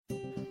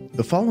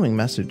The following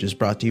message is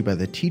brought to you by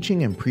the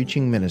teaching and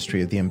preaching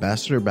ministry of the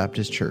Ambassador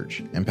Baptist Church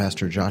and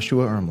Pastor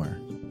Joshua Ermler.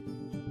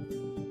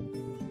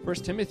 1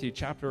 Timothy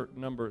chapter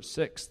number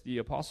 6, the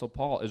Apostle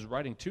Paul is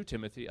writing to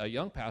Timothy, a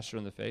young pastor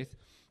in the faith,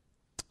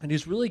 and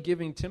he's really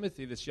giving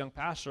Timothy, this young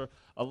pastor,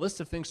 a list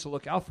of things to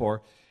look out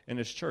for in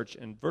his church.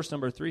 In verse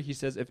number 3, he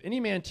says, "If any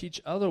man teach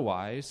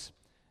otherwise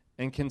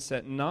and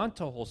consent not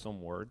to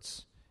wholesome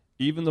words,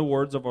 even the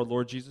words of our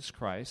Lord Jesus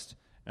Christ,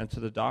 and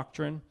to the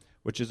doctrine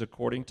which is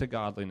according to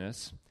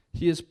godliness,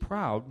 he is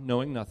proud,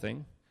 knowing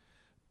nothing,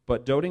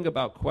 but doting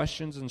about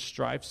questions and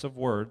strifes of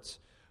words,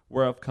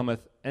 whereof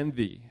cometh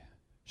envy,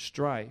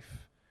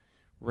 strife,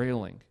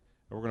 railing."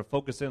 And we're going to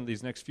focus in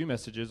these next few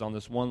messages on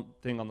this one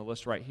thing on the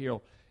list right here: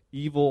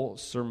 evil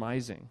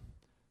surmising,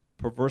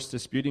 perverse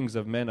disputings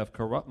of men of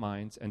corrupt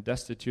minds and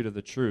destitute of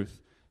the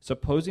truth,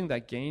 supposing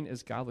that gain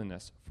is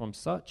godliness. From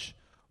such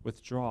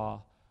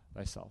withdraw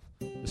thyself.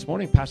 This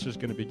morning, Pastor is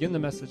going to begin the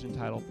message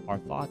entitled, Our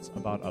Thoughts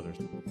About Others.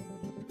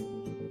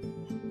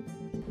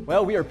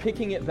 Well, we are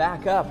picking it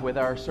back up with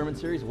our sermon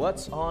series,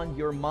 What's on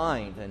Your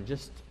Mind? And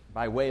just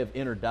by way of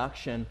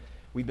introduction,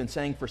 we've been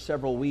saying for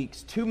several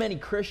weeks, too many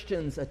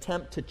Christians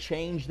attempt to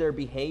change their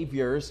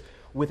behaviors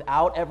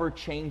without ever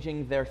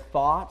changing their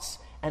thoughts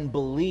and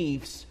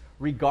beliefs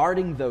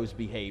regarding those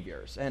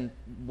behaviors. And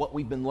what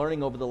we've been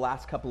learning over the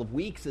last couple of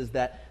weeks is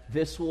that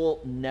this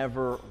will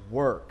never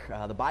work.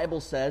 The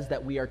Bible says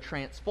that we are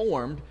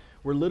transformed.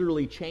 We're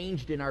literally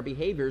changed in our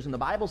behaviors. And the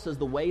Bible says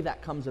the way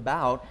that comes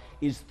about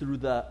is through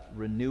the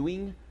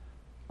renewing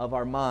of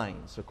our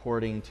minds,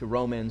 according to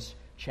Romans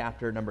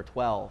chapter number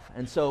 12.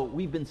 And so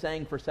we've been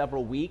saying for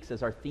several weeks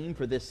as our theme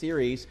for this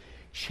series,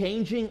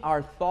 changing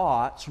our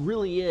thoughts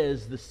really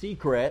is the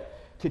secret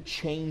to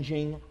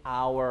changing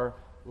our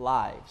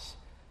lives.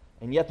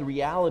 And yet the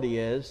reality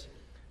is,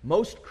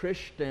 most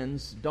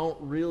Christians don't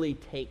really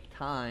take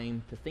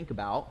time to think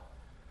about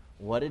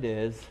what it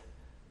is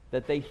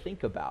that they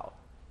think about.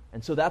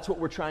 And so that's what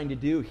we're trying to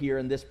do here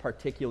in this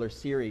particular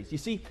series. You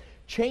see,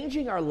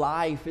 changing our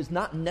life is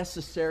not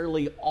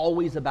necessarily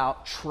always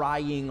about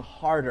trying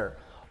harder.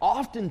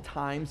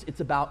 Oftentimes, it's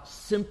about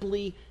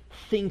simply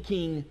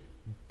thinking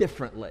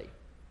differently.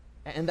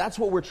 And that's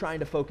what we're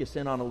trying to focus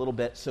in on a little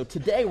bit. So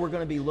today, we're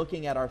going to be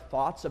looking at our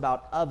thoughts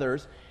about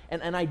others.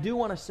 And I do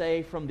want to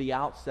say from the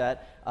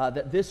outset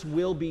that this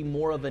will be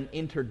more of an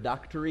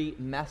introductory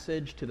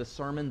message to the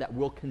sermon that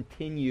will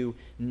continue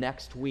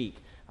next week.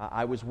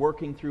 I was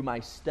working through my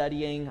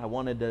studying. I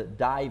wanted to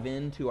dive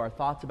into our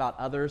thoughts about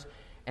others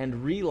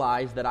and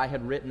realized that I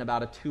had written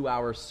about a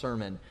 2-hour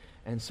sermon.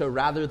 And so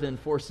rather than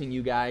forcing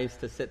you guys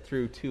to sit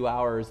through 2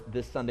 hours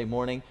this Sunday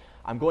morning,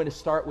 I'm going to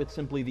start with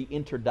simply the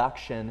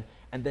introduction,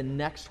 and then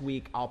next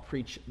week I'll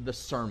preach the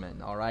sermon,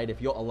 all right,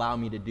 if you'll allow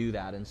me to do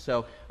that. And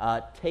so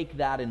take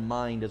that in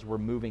mind as we're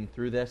moving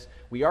through this.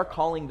 We are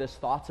calling this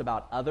Thoughts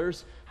About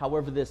Others.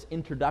 However, this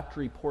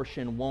introductory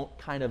portion won't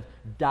kind of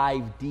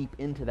dive deep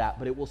into that,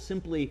 but it will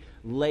simply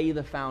lay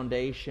the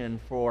foundation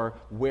for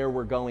where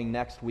we're going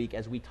next week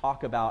as we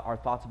talk about our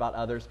thoughts about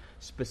others,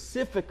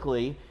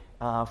 specifically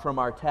from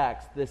our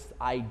text, this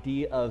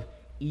idea of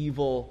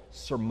evil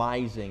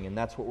surmising, and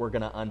that's what we're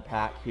going to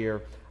unpack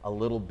here a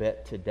little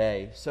bit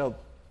today. So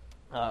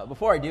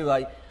before I do,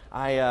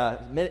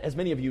 as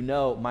many of you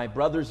know, my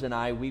brothers and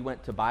I, we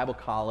went to Bible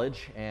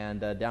college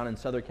and down in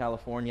Southern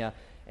California,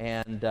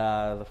 and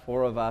the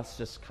four of us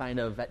just kind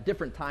of at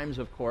different times,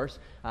 of course,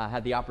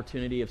 had the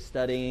opportunity of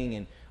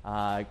studying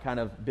and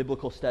kind of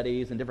biblical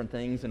studies and different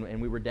things,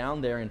 and we were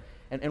down there,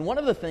 and one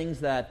of the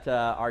things that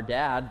our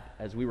dad,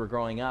 as we were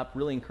growing up,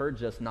 really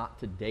encouraged us not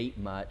to date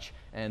much,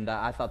 and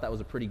I thought that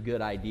was a pretty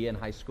good idea in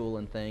high school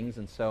and things,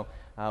 and so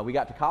we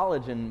got to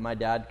college, and my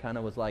dad kind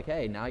of was like,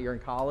 hey, now you're in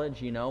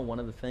college, one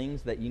of the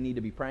things that you need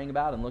to be praying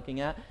about and looking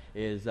at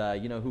is,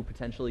 who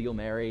potentially you'll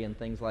marry and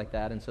things like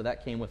that, and so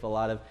that came with a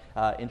lot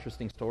of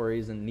interesting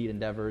stories and neat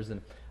endeavors,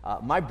 and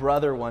my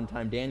brother one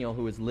time, Daniel,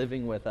 who was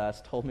living with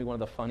us, told me one of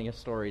the funniest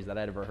stories that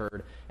I'd ever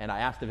heard, and I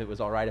asked if it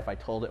was all right if I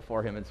told it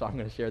for him, and so I'm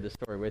going to share this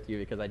story with you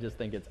because I just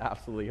think it's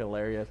absolutely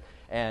hilarious.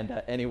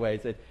 And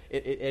anyways,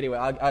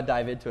 I'll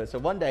dive into it. So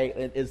one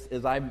day,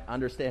 as I'm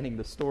understanding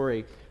the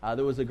story,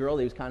 there was a girl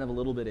he was kind of a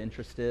little bit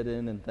interested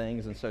in and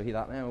things, and so he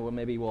thought,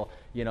 maybe we'll,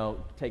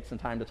 take some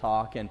time to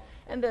talk. And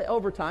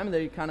over time,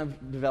 they kind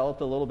of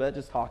developed a little bit,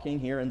 just talking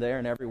here and there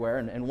and everywhere.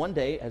 And one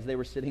day, as they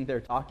were sitting there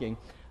talking,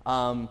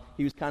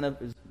 he was kind of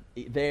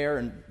there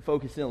and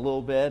focusing a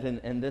little bit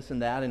and this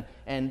and that,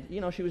 and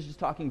she was just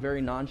talking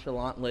very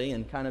nonchalantly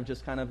and kind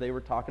of they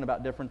were talking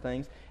about different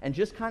things, and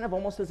just kind of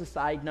almost as a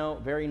side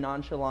note, very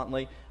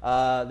nonchalantly,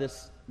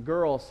 this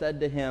girl said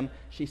to him,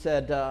 she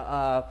said,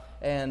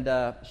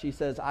 she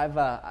says, I've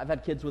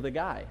had kids with a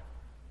guy,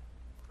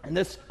 and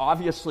this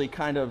obviously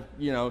kind of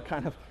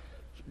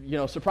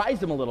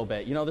surprised him a little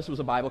bit. This was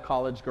a Bible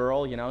college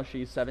girl,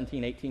 she's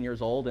 17, 18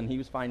 years old, and he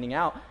was finding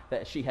out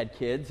that she had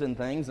kids and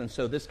things, and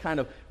so this kind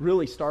of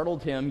really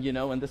startled him,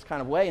 in this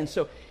kind of way, and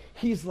so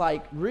he's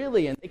like,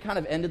 really? And they kind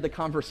of ended the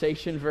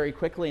conversation very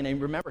quickly, and I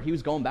remember he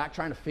was going back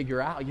trying to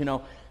figure out,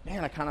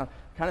 man, I kind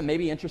of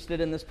maybe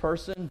interested in this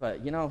person,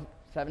 but,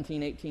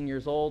 17, 18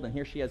 years old, and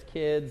here she has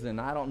kids,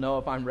 and I don't know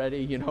if I'm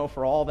ready,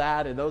 for all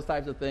that and those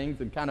types of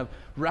things, and kind of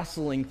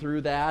wrestling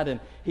through that. And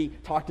he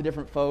talked to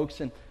different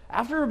folks, and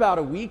after about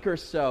a week or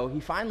so, he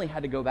finally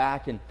had to go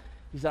back, and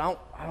he said,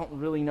 I don't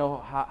really know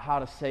how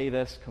to say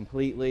this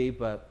completely,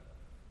 but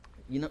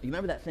you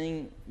remember that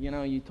thing,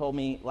 you told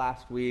me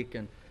last week,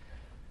 and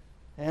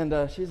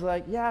she's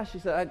like, yeah. She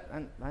said, I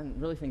didn't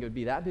really think it would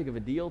be that big of a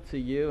deal to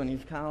you. And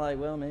he's kind of like,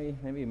 well,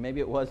 maybe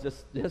it was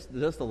just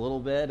a little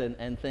bit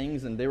and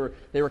things. And they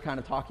were kind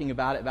of talking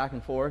about it back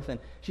and forth. And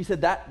she said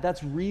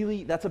that's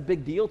a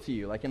big deal to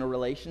you, like in a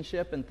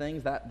relationship and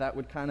things. That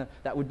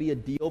would be a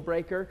deal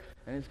breaker.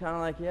 And he's kind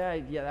of like,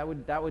 yeah,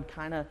 that would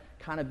kind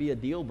of be a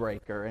deal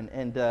breaker.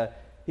 And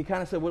he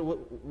kind of said,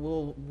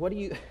 well, what do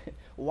you?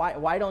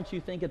 Why don't you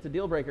think it's a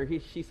deal breaker?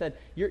 She said,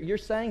 you're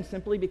saying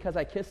simply because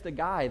I kissed a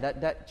guy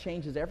that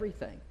changes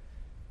everything.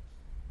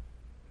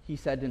 He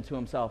said to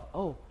himself,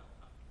 oh,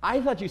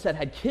 I thought you said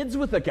had kids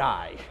with a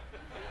guy.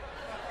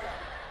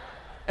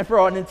 And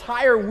for an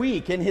entire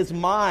week in his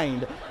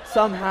mind,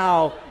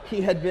 somehow he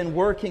had been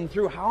working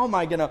through, how am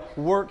I going to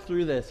work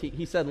through this?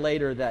 He said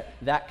later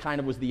that kind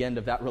of was the end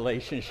of that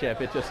relationship.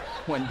 It just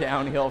went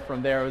downhill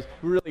from there. It was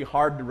really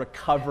hard to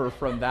recover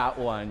from that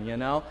one,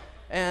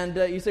 And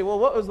you say, well,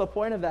 what was the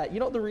point of that?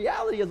 The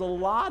reality is a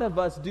lot of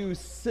us do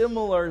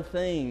similar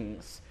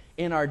things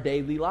in our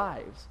daily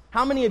lives.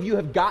 How many of you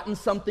have gotten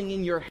something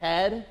in your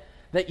head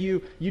that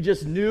you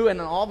just knew, and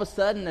then all of a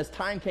sudden, as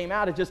time came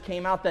out, it just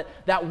came out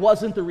that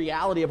wasn't the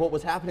reality of what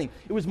was happening?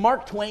 It was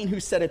Mark Twain who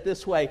said it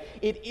this way: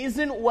 it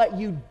isn't what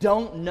you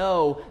don't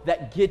know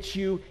that gets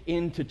you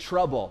into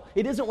trouble.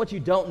 It isn't what you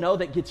don't know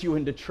that gets you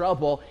into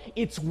trouble.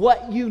 It's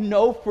what you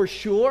know for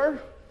sure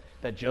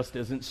that just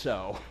isn't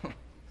so.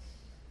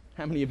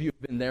 How many of you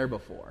have been there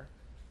before?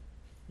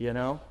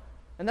 And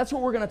that's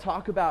what we're going to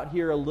talk about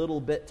here a little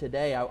bit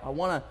today. I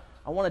want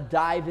to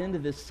dive into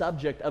this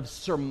subject of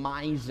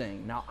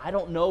surmising. Now, I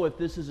don't know if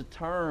this is a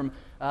term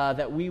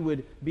that we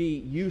would be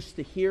used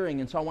to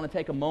hearing, and so I want to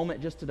take a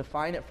moment just to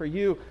define it for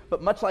you.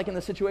 But much like in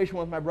the situation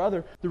with my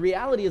brother, the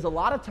reality is a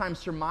lot of times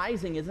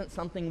surmising isn't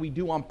something we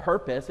do on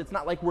purpose. It's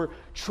not like we're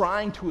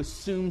trying to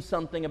assume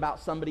something about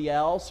somebody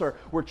else, or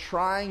we're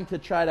trying to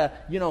try to,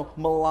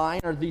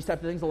 malign or these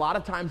types of things. A lot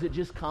of times it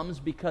just comes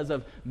because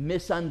of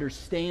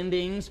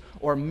misunderstandings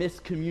or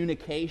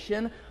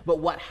miscommunication. But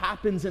what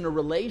happens in a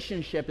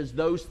relationship is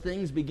those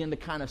things begin to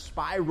kind of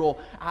spiral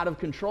out of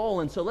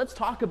control. And so let's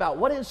talk about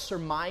what is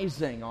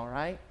surmising, all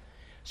right?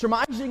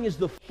 Surmising is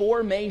the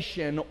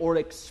formation or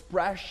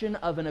expression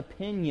of an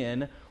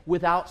opinion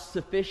without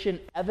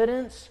sufficient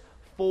evidence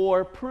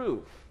for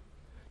proof.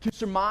 To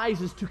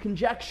surmise is to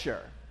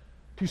conjecture.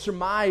 To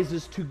surmise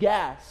is to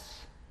guess.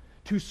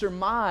 To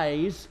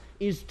surmise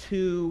is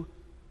to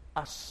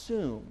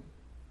assume.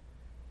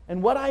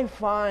 And what I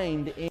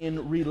find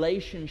in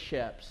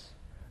relationships,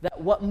 that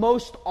what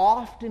most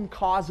often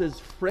causes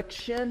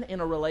friction in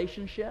a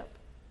relationship,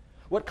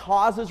 what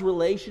causes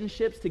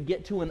relationships to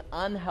get to an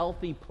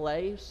unhealthy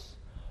place,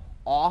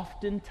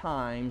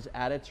 oftentimes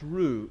at its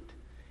root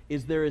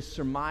is there is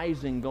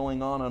surmising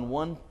going on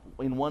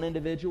in one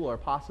individual or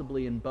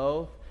possibly in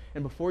both.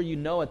 And before you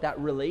know it, that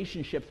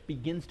relationship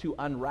begins to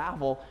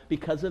unravel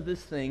because of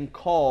this thing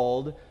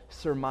called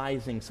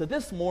surmising. So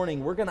this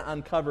morning, we're going to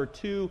uncover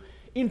two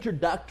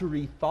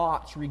introductory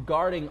thoughts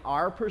regarding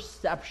our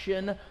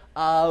perception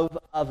of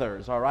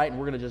others, all right? And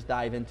we're going to just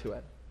dive into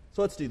it.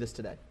 So let's do this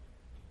today.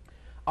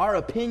 Our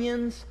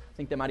opinions, I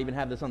think they might even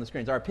have this on the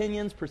screens, our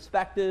opinions,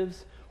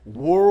 perspectives,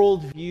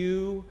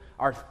 worldview,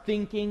 our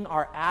thinking,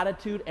 our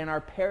attitude, and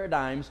our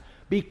paradigms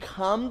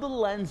become the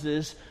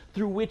lenses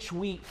through which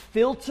we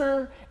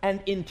filter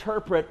and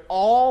interpret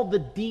all the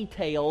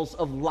details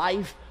of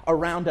life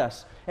around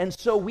us. And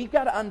so we've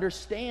got to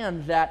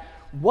understand that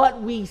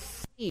what we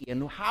see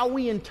and how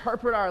we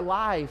interpret our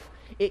life,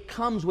 it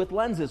comes with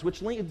lenses,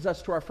 which leads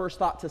us to our first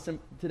thought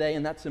today,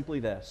 and that's simply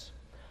this.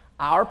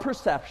 Our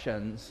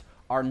perceptions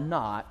are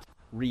not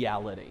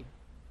reality.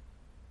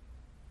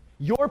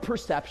 Your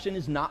perception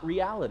is not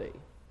reality.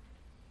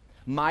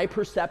 My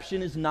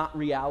perception is not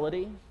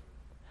reality.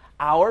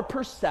 Our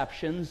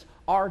perceptions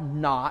are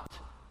not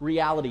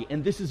reality.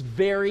 And this is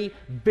very,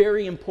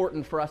 very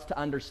important for us to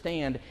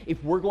understand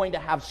if we're going to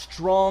have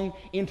strong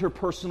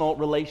interpersonal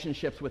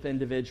relationships with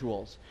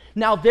individuals.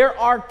 Now, there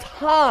are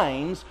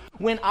times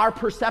when our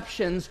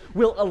perceptions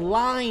will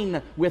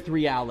align with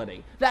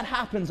reality. That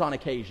happens on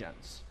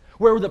occasions,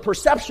 where the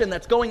perception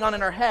that's going on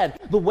in our head,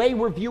 the way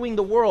we're viewing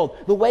the world,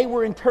 the way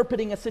we're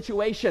interpreting a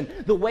situation,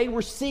 the way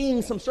we're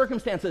seeing some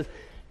circumstances,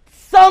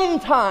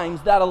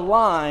 sometimes that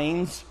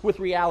aligns with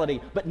reality,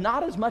 but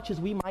not as much as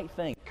we might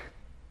think.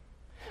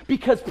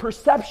 Because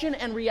perception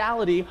and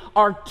reality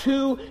are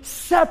two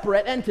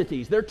separate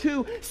entities. They're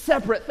two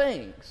separate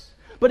things.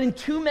 But in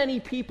too many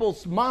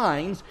people's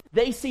minds,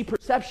 they see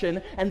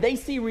perception and they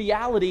see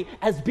reality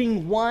as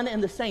being one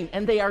and the same,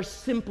 and they are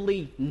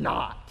simply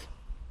not.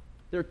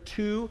 They're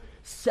two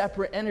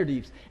separate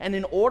entities. And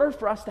in order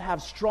for us to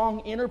have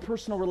strong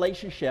interpersonal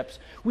relationships,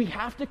 we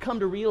have to come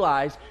to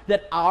realize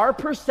that our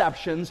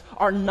perceptions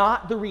are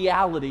not the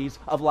realities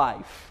of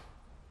life.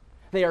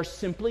 They are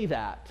simply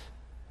that,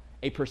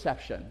 a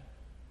perception,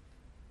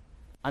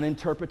 an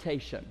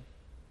interpretation,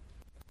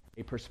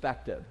 a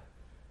perspective.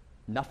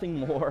 Nothing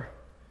more,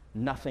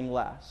 nothing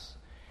less.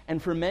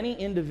 And for many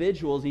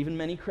individuals, even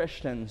many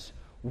Christians,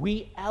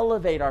 we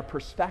elevate our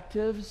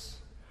perspectives,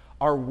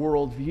 our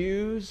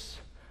worldviews,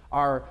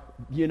 our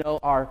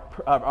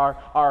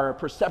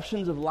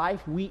perceptions of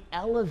life. We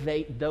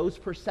elevate those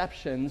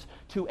perceptions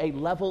to a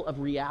level of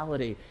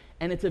reality.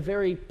 And it's a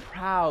very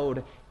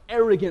proud,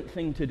 arrogant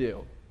thing to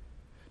do,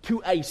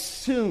 to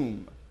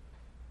assume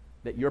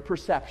that your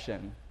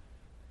perception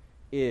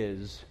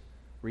is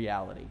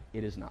reality.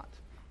 It is not.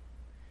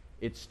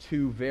 It's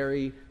two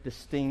very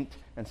distinct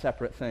and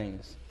separate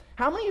things.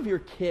 How many of your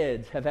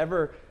kids have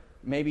ever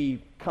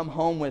maybe come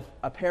home with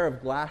a pair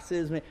of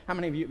glasses? How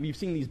many of you've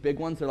seen these big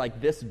ones? They're like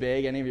this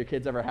big. Any of your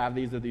kids ever have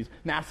these? They're these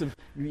massive,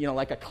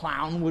 like a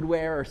clown would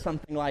wear or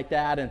something like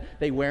that, and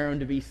they wear them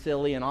to be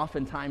silly, and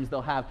oftentimes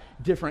they'll have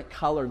different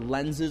colored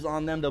lenses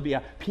on them. There'll be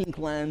a pink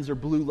lens or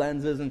blue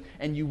lenses,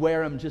 and you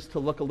wear them just to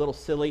look a little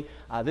silly.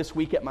 This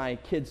week at my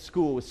kids'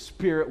 school was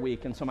Spirit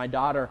Week, and so my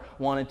daughter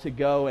wanted to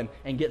go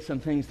and get some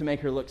things to make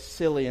her look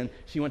silly, and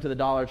she went to the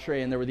Dollar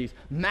Tree, and there were these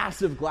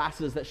massive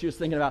glasses that she was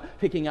thinking about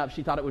picking up.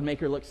 She thought it would make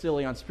her look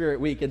silly on Spirit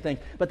Week and things,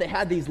 but they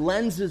had these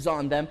lenses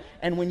on them,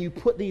 and when you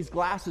put these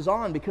glasses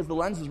on, because the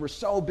lenses were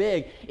so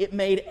big, it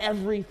made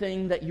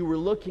everything that you were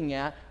looking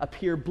at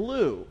appear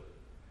blue.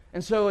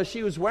 And so as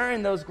she was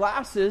wearing those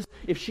glasses,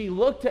 if she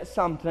looked at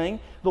something,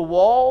 the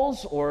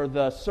walls or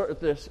the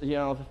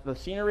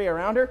scenery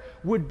around her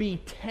would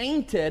be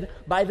tainted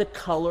by the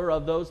color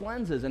of those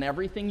lenses, and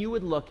everything you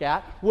would look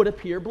at would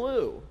appear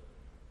blue.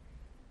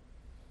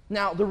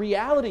 Now, the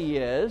reality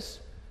is,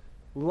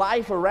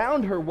 life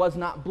around her was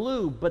not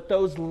blue, but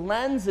those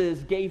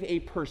lenses gave a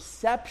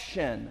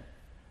perception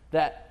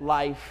that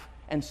life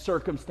and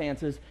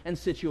circumstances and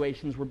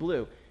situations were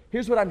blue.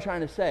 Here's what I'm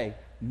trying to say.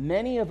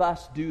 Many of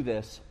us do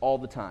this all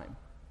the time.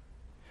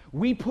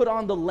 We put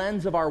on the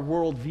lens of our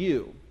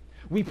worldview.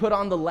 We put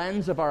on the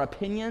lens of our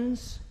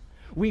opinions.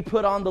 We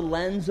put on the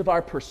lens of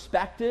our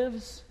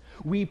perspectives.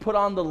 We put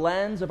on the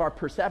lens of our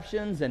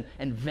perceptions and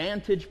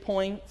vantage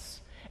points.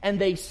 And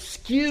they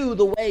skew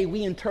the way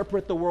we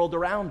interpret the world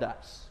around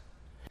us.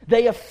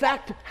 They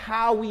affect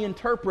how we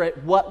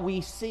interpret what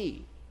we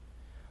see.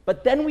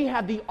 But then we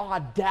have the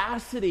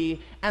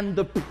audacity and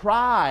the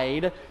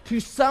pride to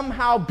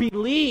somehow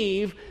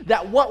believe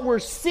that what we're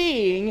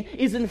seeing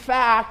is in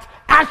fact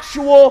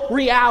actual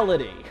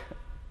reality.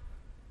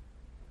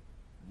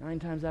 9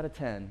 times out of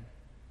 10,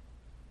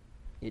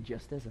 it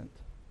just isn't.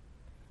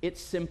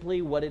 It's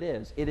simply what it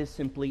is. It is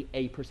simply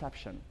a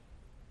perception.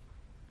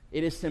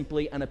 It is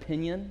simply an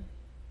opinion.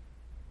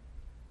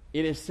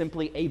 It is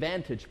simply a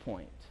vantage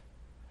point.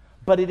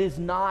 But it is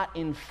not,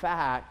 in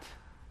fact,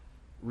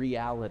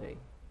 reality.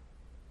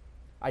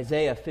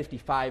 Isaiah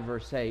 55,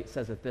 verse 8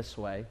 says it this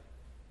way.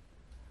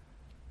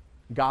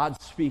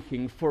 God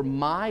speaking, "For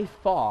my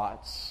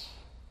thoughts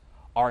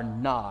are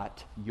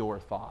not your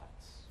thoughts.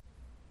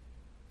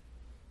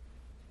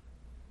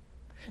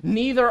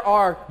 Neither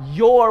are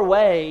your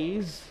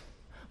ways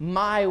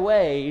my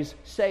ways,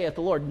 saith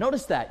the Lord."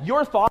 Notice that.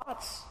 Your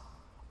thoughts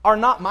are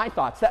not my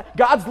thoughts.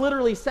 God's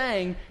literally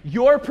saying,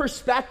 your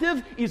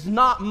perspective is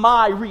not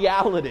my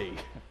reality.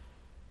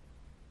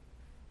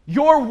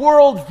 Your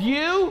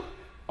worldview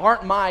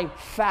aren't my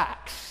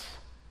facts.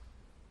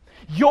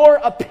 Your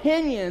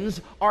opinions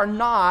are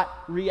not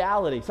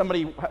reality.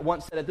 Somebody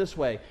once said it this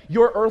way: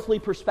 your earthly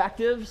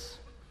perspectives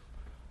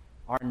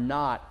are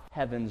not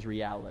heaven's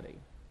reality.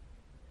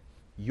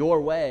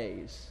 Your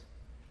ways,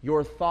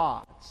 your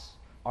thoughts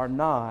are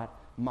not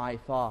my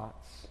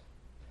thoughts.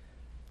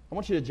 I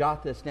want you to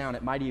jot this down.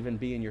 It might even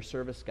be in your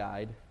service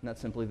guide, and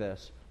that's simply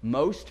this.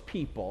 Most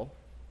people,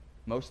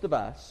 most of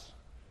us,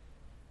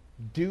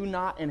 do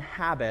not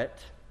inhabit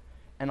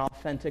an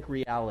authentic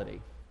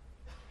reality.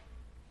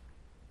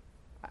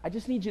 I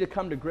just need you to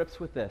come to grips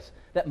with this,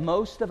 that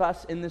most of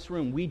us in this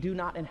room, we do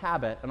not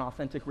inhabit an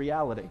authentic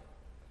reality,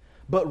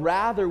 but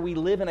rather we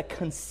live in a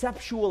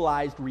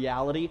conceptualized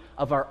reality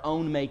of our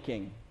own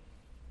making.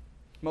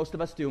 Most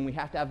of us do, and we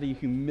have to have the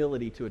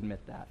humility to admit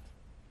that.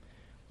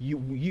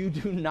 You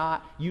do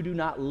not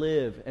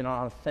live in an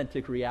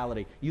authentic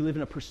reality. You live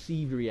in a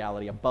perceived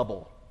reality, a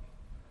bubble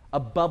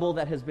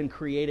that has been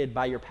created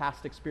by your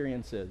past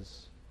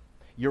experiences,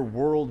 your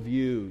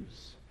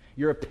worldviews,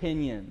 your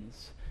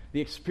opinions, the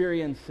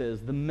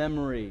experiences, the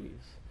memories,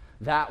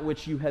 that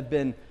which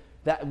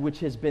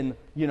has been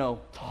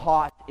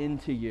taught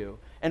into you.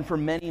 And for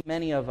many,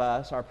 many of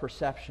us, our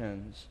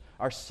perceptions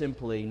are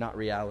simply not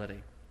reality.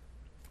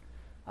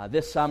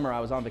 This summer, I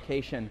was on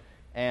vacation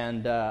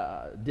And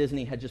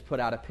Disney had just put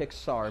out a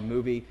Pixar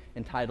movie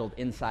entitled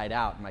Inside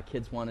Out. My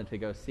kids wanted to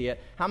go see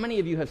it. How many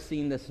of you have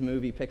seen this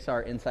movie,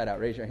 Pixar Inside Out?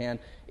 Raise your hand.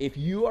 If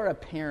you are a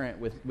parent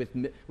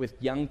with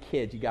young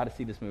kids, you got to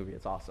see this movie.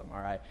 It's awesome, all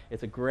right?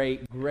 It's a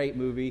great, great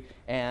movie,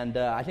 and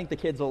I think the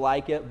kids will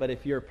like it, but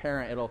if you're a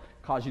parent, it'll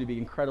cause you to be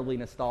incredibly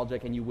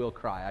nostalgic, and you will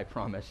cry, I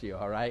promise you,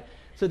 all right?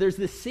 So there's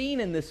this scene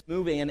in this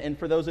movie, and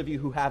for those of you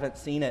who haven't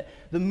seen it,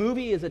 the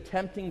movie is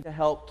attempting to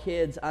help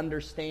kids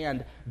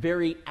understand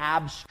very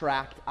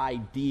abstract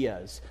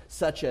ideas,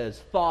 such as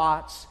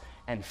thoughts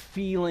and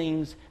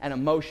feelings and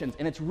emotions,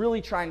 and it's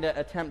really trying to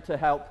attempt to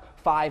help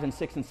 5 and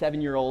 6 and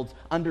 7-year-olds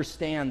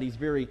understand these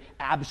very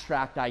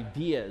abstract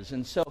ideas.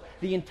 And so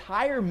the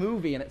entire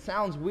movie, and it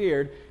sounds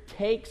weird,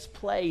 takes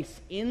place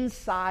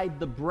inside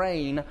the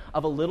brain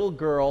of a little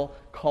girl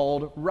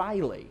called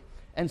Riley.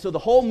 And so the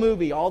whole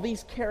movie, all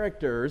these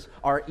characters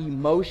are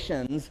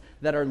emotions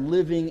that are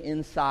living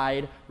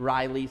inside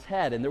Riley's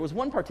head. And there was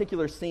one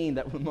particular scene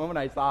that the moment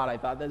I saw it, I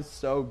thought, that's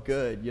so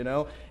good, you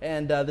know?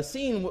 And the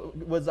scene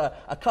was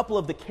a couple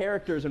of the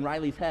characters in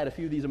Riley's head, a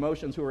few of these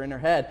emotions who were in her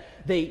head,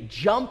 they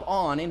jump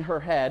on, in her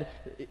head,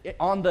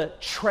 on the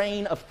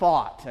train of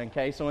thought,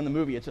 okay? So in the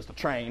movie, it's just a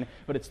train,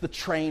 but it's the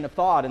train of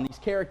thought. And these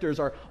characters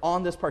are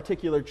on this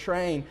particular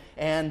train.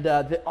 And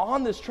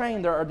on this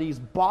train, there are these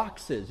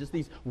boxes, just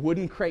these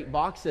wooden crate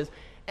boxes.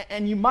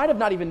 And you might have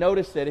not even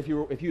noticed it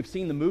if you've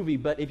seen the movie,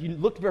 but if you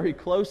looked very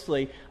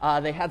closely,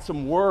 they had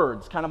some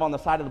words kind of on the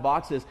side of the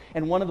boxes,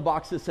 and one of the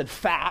boxes said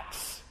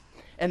facts,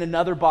 and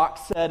another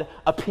box said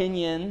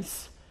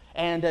opinions.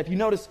 And if you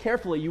noticed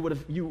carefully,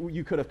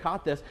 you could have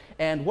caught this.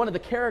 And one of the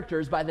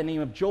characters by the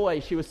name of Joy,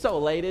 she was so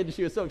elated,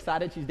 she was so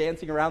excited, she's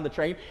dancing around the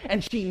train,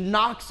 and she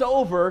knocks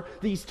over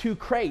these two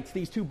crates,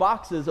 these two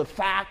boxes of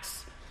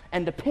facts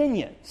and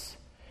opinions.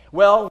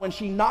 Well, when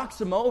she knocks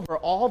them over,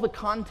 all the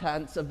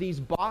contents of these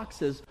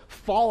boxes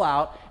fall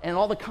out, and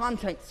all the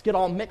contents get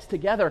all mixed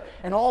together,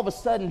 and all of a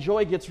sudden,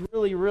 Joy gets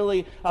really,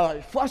 really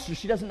flustered.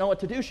 She doesn't know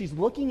what to do. She's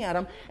looking at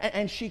them,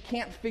 and she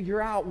can't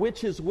figure out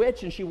which is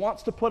which, and she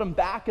wants to put them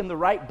back in the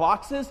right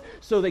boxes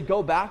so they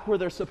go back where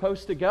they're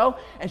supposed to go,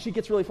 and she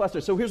gets really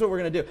flustered. So here's what we're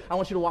going to do. I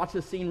want you to watch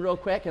this scene real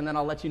quick, and then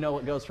I'll let you know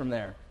what goes from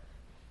there.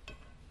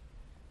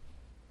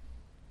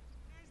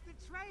 There's the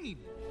train.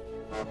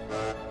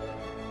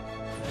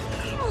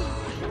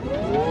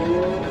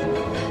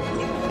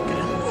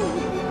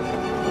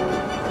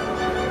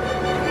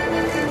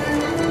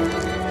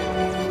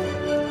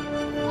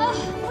 Oh,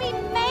 we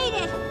made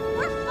it!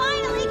 We're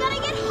finally gonna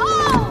get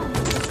home!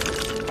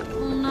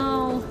 Oh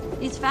no,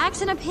 these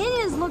facts and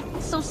opinions look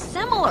so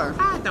similar.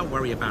 Don't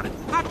worry about it.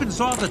 Happens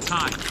all the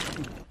time.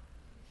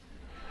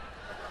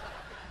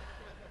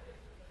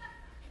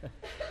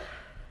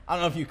 I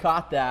don't know if you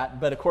caught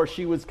that, but of course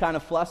she was kind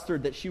of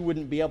flustered that she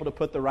wouldn't be able to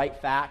put the right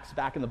facts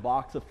back in the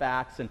box of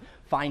facts and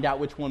find out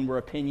which one were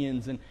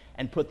opinions and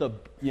put the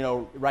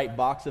right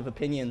box of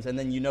opinions. And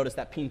then you notice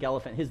that pink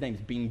elephant, his name's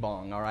Bing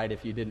Bong, all right,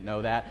 if you didn't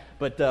know that.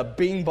 But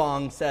Bing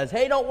Bong says,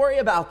 hey, don't worry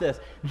about this.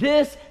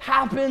 This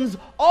happens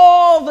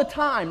all the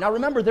time. Now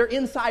remember, they're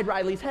inside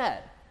Riley's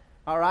head,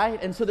 all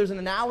right? And so there's an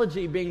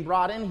analogy being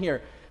brought in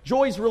here.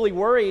 Joy's really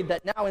worried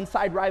that now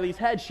inside Riley's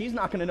head, she's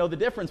not going to know the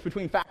difference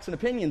between facts and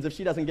opinions if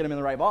she doesn't get them in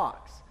the right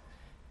box.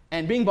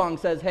 And Bing Bong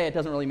says, hey, it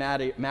doesn't really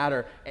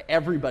matter.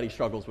 Everybody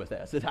struggles with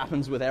this. It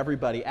happens with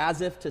everybody. As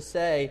if to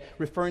say,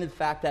 referring to the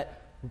fact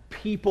that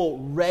people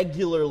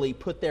regularly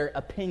put their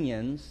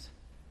opinions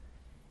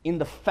in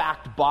the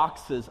fact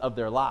boxes of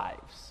their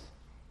lives.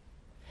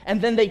 And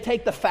then they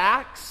take the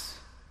facts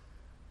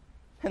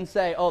and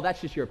say, oh,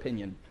 that's just your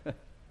opinion.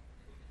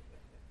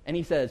 And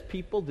he says,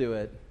 people do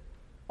it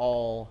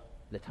all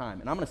the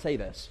time. And I'm going to say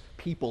this.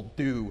 People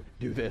do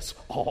this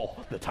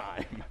all the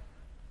time.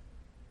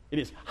 It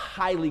is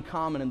highly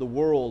common in the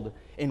world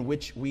in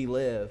which we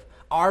live.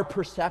 Our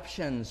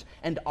perceptions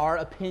and our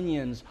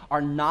opinions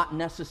are not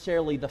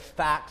necessarily the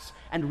facts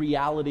and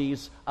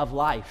realities of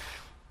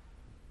life.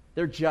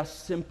 They're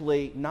just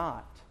simply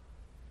not.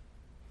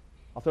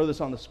 I'll throw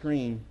this on the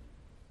screen.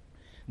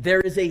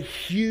 There is a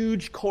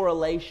huge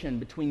correlation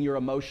between your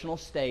emotional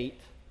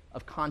state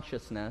of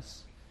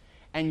consciousness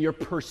and your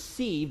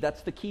perceived,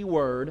 that's the key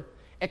word,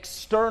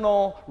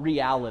 external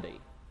reality.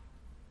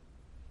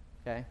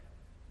 Okay?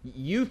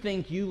 You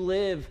think you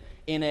live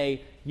in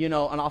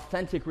an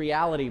authentic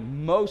reality.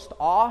 Most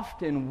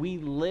often we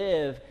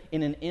live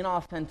in an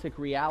inauthentic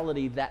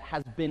reality that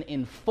has been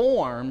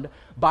informed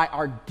by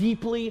our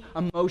deeply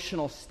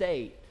emotional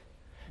state.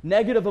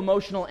 Negative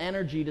emotional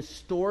energy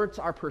distorts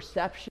our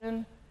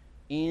perception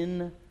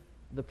in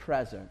the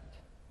present.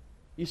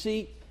 You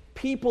see,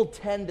 people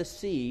tend to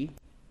see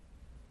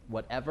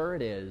whatever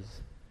it is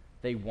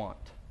they want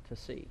to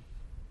see.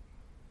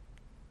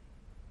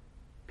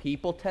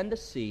 People tend to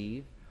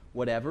see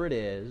whatever it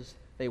is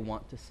they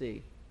want to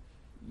see.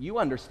 You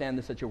understand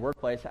this at your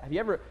workplace.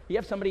 You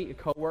have somebody, a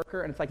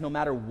coworker, and it's like no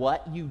matter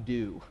what you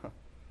do,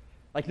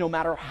 like no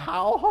matter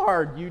how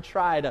hard you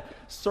try to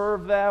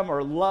serve them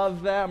or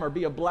love them or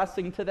be a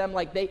blessing to them,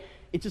 like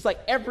it's just like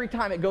every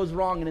time it goes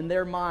wrong, and in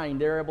their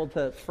mind, they're able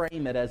to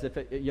frame it as if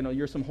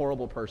you're some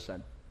horrible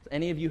person.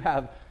 Any of you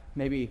have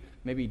maybe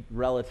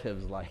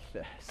relatives like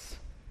this?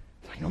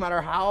 It's like no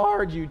matter how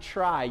hard you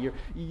try,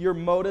 your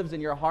motives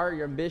and your heart,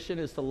 your ambition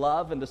is to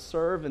love and to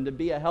serve and to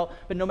be a help.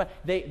 But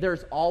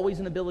there's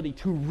always an ability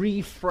to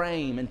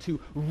reframe and to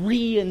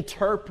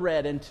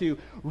reinterpret and to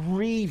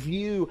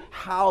review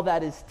how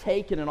that is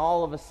taken, and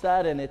all of a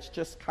sudden it's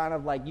just kind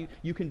of like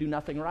you can do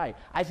nothing right.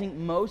 I think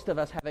most of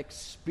us have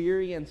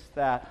experienced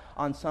that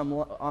on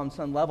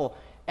some level,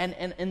 and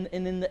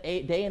in the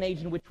day and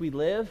age in which we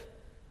live,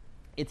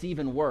 it's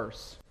even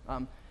worse.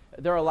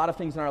 There are a lot of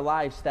things in our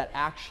lives that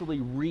actually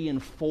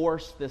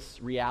reinforce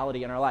this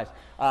reality in our lives.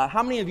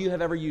 How many of you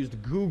have ever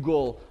used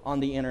Google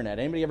on the internet?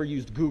 Anybody ever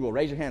used Google?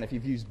 Raise your hand if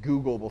you've used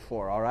Google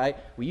before, all right?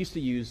 We used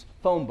to use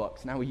phone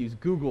books. Now we use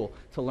Google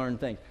to learn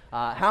things.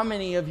 How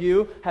many of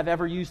you have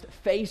ever used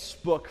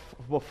Facebook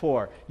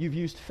before? You've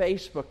used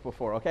Facebook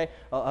before, okay?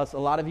 A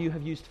lot of you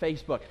have used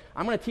Facebook.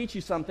 I'm going to teach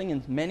you something,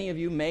 and many of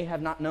you may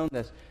have not known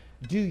this.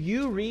 Do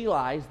you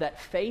realize that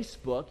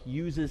Facebook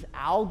uses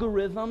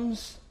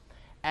algorithms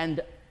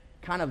and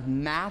kind of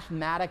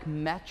mathematic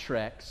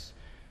metrics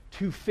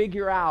to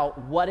figure out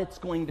what it's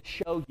going to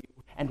show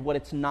you and what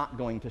it's not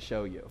going to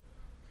show you?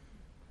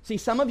 See,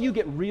 some of you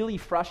get really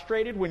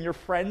frustrated when your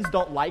friends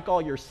don't like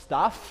all your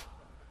stuff.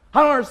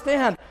 I don't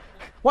understand.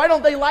 Why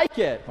don't they like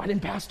it? Why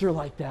didn't Pastor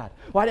like that?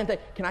 Why didn't they?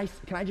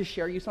 Can I just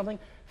share you something?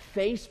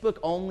 Facebook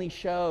only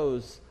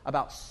shows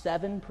about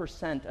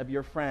 7% of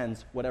your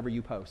friends whatever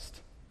you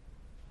post.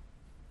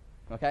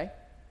 Okay?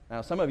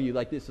 Now, some of you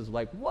like this is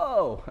like,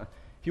 whoa.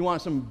 If you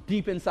want some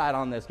deep insight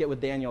on this, get with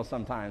Daniel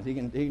sometimes. He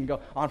can go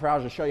on for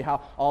hours to show you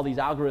how all these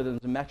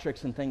algorithms and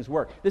metrics and things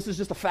work. This is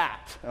just a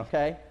fact,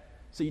 okay?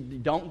 So you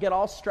don't get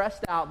all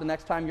stressed out the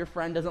next time your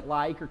friend doesn't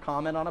like or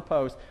comment on a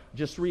post.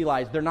 Just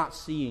realize they're not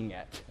seeing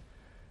it.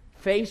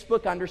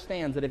 Facebook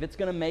understands that if it's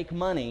going to make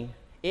money,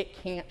 it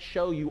can't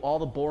show you all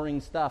the boring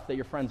stuff that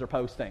your friends are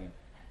posting.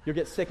 You'll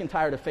get sick and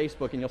tired of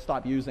Facebook and you'll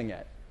stop using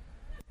it.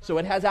 So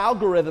it has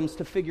algorithms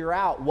to figure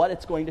out what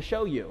it's going to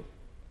show you.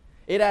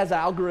 It has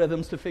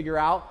algorithms to figure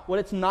out what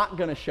it's not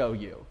going to show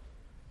you.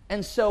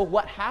 And so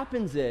what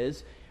happens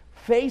is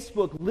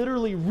Facebook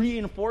literally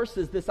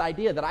reinforces this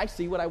idea that I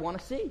see what I want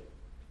to see.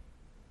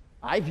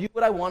 I view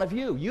what I want to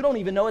view. You don't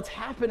even know it's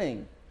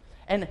happening.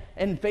 And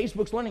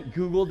Facebook's learning.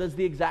 Google does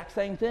the exact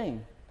same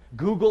thing.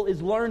 Google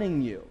is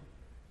learning you.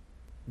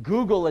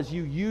 Google, as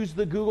you use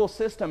the Google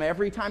system,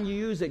 every time you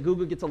use it,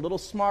 Google gets a little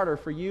smarter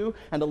for you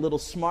and a little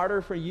smarter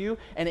for you,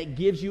 and it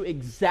gives you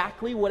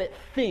exactly what it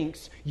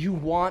thinks you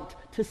want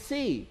to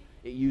see.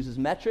 It uses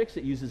metrics,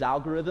 it uses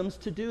algorithms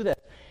to do this.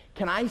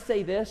 Can I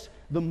say this?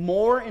 The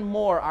more and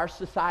more our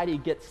society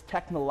gets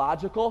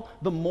technological,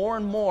 the more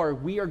and more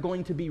we are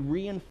going to be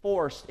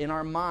reinforced in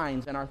our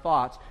minds and our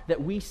thoughts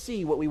that we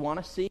see what we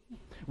want to see,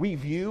 we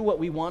view what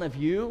we want to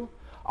view.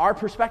 Our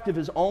perspective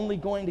is only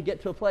going to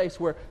get to a place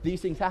where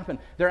these things happen.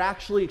 They're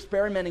actually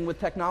experimenting with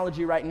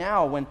technology right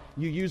now when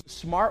you use a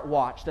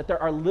smartwatch, that there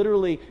are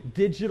literally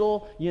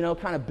digital,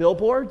 kind of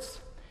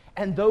billboards.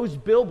 And those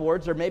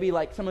billboards are maybe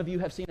like some of you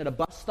have seen at a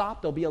bus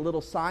stop. There'll be a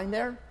little sign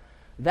there.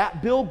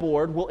 That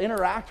billboard will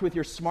interact with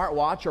your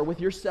smartwatch or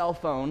with your cell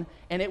phone,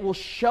 and it will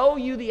show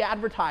you the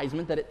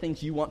advertisement that it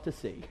thinks you want to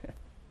see.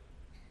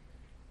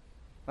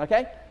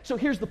 Okay? So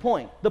here's the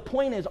point. The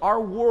point is our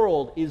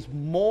world is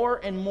more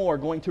and more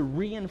going to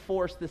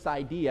reinforce this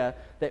idea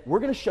that we're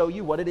going to show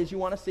you what it is you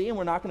want to see, and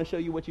we're not going to show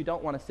you what you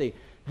don't want to see.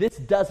 This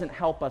doesn't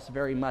help us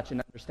very much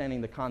in understanding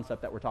the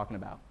concept that we're talking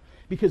about.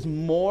 Because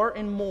more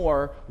and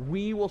more,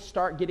 we will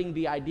start getting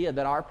the idea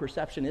that our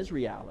perception is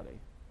reality.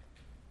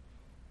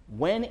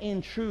 When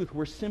in truth,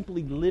 we're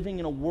simply living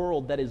in a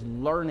world that is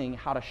learning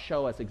how to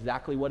show us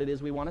exactly what it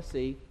is we want to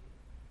see,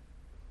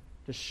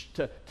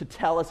 to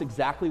tell us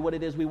exactly what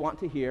it is we want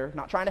to hear,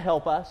 not trying to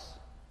help us,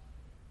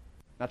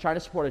 not trying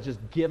to support us, just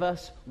give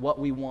us what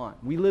we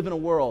want. We live in a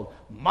world,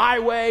 my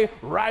way,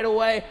 right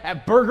away,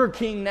 at Burger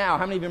King now.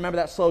 How many of you remember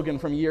that slogan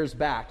from years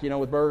back,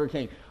 with Burger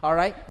King? All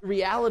right? The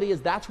reality is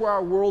that's where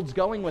our world's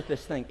going with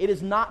this thing. It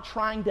is not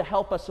trying to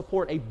help us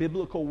support a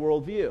biblical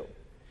worldview.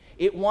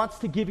 It wants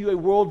to give you a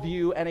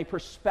worldview and a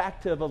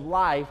perspective of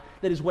life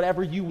that is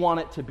whatever you want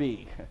it to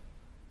be.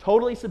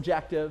 Totally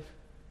subjective,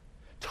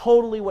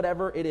 totally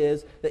whatever it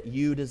is that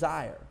you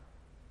desire.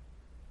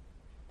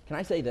 Can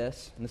I say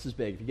this? And this is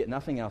big. If you get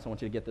nothing else, I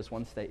want you to get this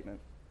one statement.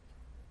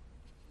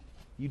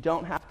 You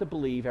don't have to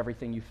believe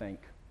everything you think.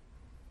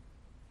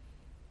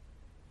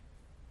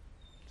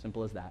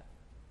 Simple as that.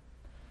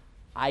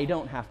 I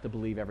don't have to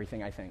believe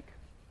everything I think.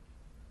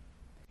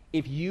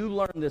 If you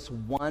learn this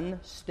one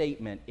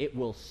statement, it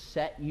will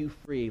set you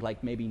free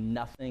like maybe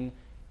nothing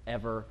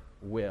ever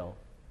will.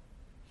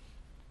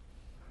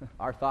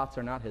 Our thoughts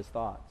are not his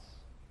thoughts.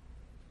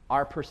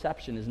 Our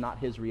perception is not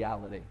his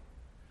reality.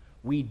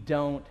 We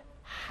don't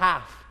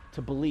have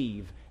to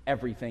believe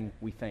everything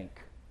we think.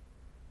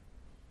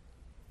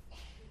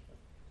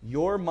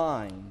 Your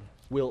mind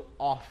will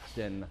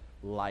often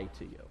lie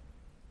to you.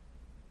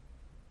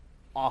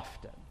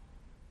 Often.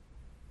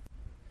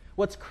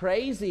 What's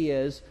crazy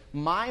is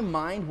my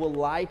mind will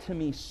lie to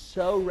me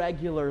so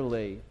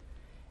regularly,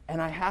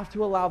 and I have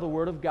to allow the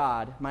Word of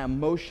God. My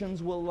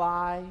emotions will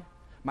lie,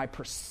 my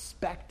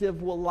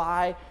perspective will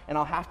lie, and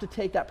I'll have to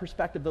take that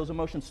perspective, those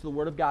emotions, to the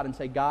Word of God and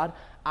say, God,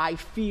 I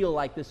feel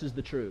like this is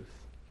the truth.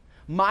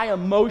 My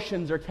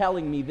emotions are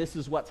telling me this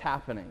is what's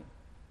happening.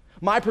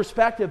 My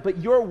perspective, but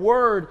your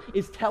word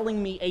is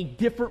telling me a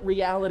different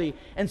reality.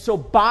 And so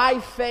by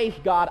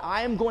faith, God,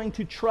 I am going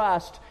to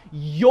trust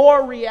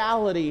your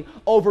reality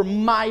over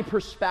my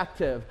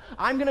perspective.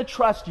 I'm going to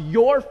trust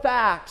your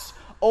facts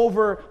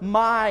over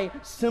my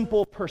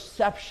simple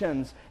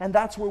perceptions. And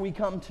that's where we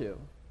come to.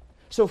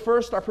 So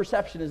first, our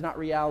perception is not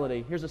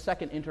reality. Here's a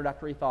second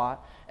introductory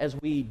thought as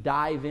we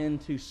dive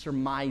into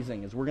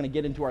surmising, as we're going to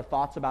get into our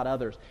thoughts about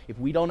others. If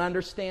we don't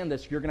understand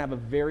this, you're going to have a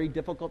very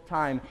difficult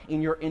time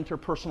in your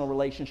interpersonal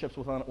relationships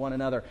with one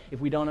another if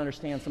we don't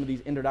understand some of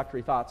these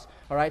introductory thoughts.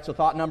 All right, so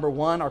thought number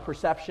one, our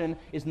perception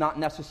is not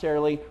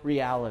necessarily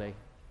reality.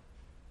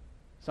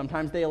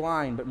 Sometimes they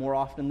align, but more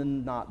often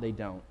than not, they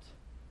don't.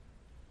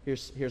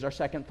 Here's our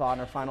second thought,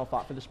 and our final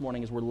thought for this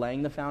morning is we're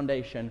laying the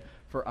foundation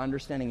for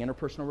understanding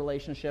interpersonal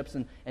relationships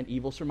and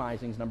evil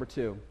surmisings. Number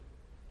two,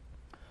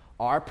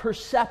 our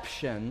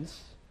perceptions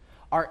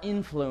are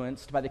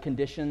influenced by the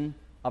condition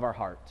of our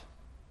heart.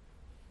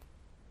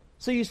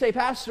 So you say,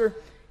 Pastor,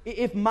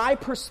 if my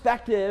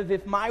perspective,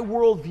 if my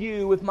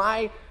worldview, if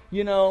my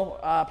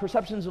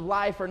perceptions of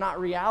life are not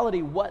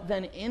reality, what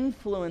then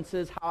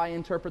influences how I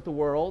interpret the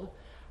world?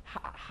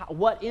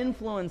 What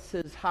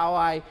influences how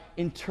I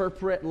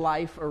interpret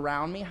life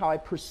around me, how I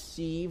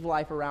perceive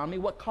life around me?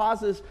 What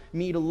causes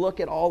me to look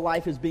at all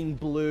life as being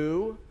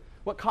blue?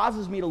 What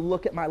causes me to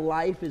look at my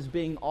life as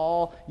being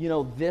all,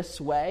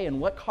 this way?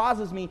 And what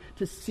causes me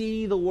to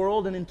see the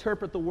world and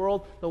interpret the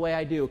world the way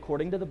I do?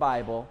 According to the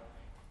Bible,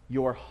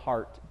 your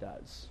heart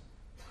does.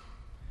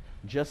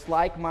 Just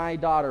like my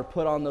daughter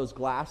put on those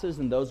glasses,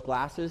 and those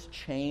glasses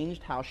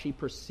changed how she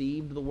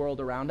perceived the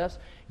world around us,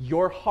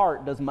 your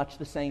heart does much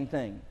the same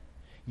thing.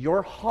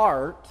 Your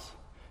heart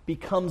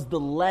becomes the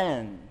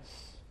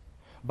lens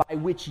by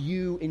which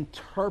you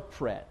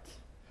interpret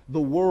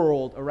the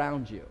world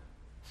around you.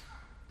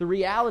 The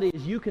reality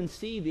is you can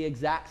see the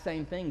exact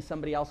same thing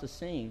somebody else is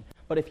seeing,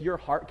 but if your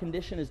heart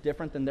condition is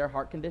different than their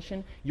heart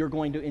condition, you're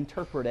going to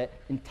interpret it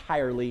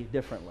entirely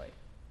differently.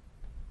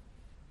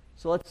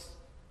 So let's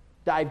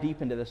dive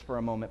deep into this for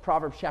a moment.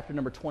 Proverbs chapter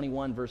number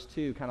 21, verse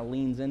 2 kind of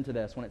leans into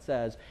this when it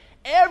says,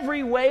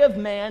 every way of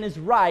man is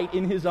right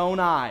in his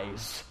own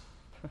eyes.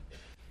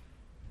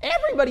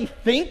 Everybody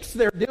thinks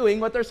they're doing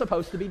what they're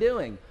supposed to be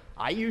doing.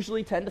 I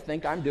usually tend to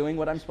think I'm doing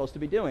what I'm supposed to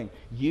be doing.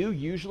 You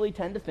usually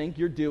tend to think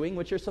you're doing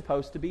what you're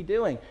supposed to be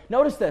doing.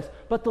 Notice this,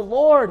 but the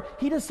Lord,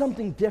 He does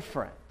something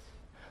different.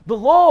 The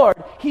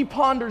Lord, He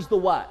ponders the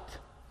what?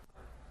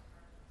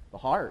 The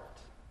heart.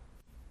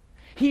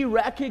 He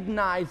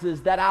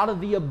recognizes that out of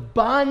the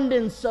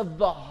abundance of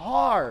the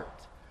heart,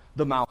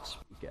 the mouth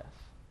speaketh.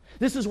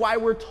 This is why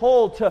we're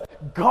told to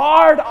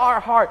guard our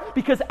heart,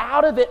 because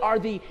out of it are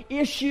the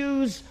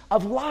issues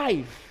of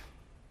life.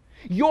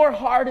 Your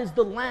heart is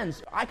the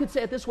lens. I could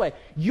say it this way.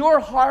 Your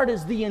heart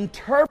is the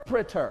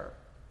interpreter.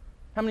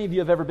 How many of you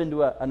have ever been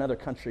to another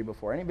country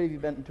before? Anybody of you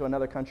been to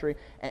another country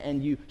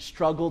and you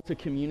struggled to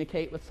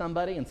communicate with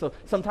somebody? And so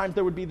sometimes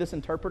there would be this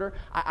interpreter.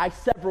 I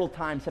several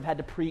times have had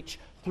to preach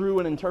through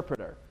an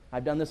interpreter.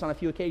 I've done this on a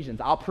few occasions.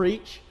 I'll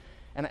preach,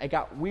 and it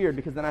got weird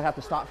because then I'd have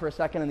to stop for a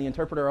second, and the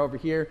interpreter over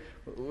here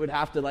would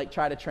have to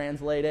try to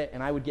translate it,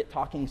 and I would get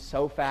talking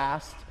so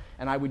fast,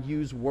 and I would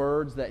use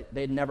words that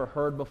they'd never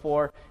heard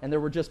before, and there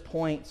were just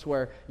points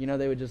where,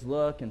 they would just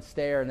look and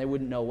stare, and they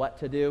wouldn't know what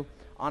to do.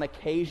 On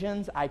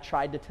occasions, I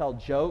tried to tell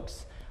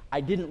jokes. I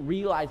didn't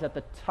realize at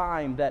the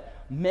time that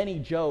many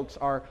jokes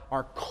are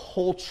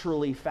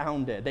culturally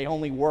founded. They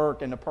only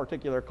work in a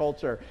particular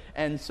culture.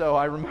 And so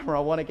I remember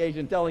on one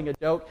occasion telling a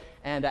joke,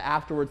 and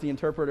afterwards the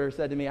interpreter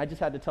said to me, I just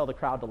had to tell the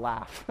crowd to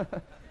laugh.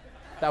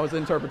 That was the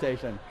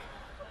interpretation.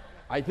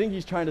 I think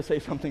he's trying to say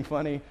something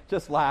funny.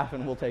 Just laugh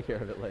and we'll take care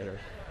of it later.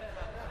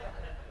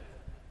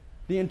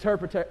 The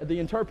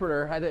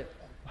interpreter had to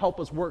help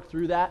us work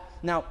through that.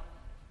 Now,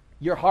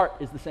 your heart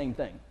is the same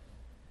thing.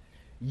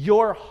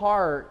 Your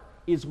heart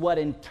is what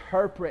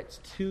interprets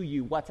to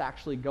you what's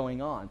actually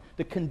going on.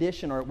 The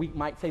condition, or we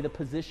might say the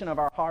position of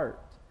our heart,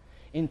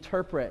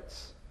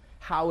 interprets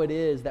how it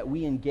is that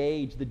we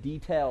engage the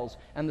details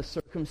and the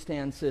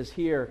circumstances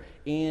here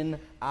in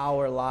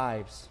our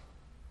lives.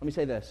 Let me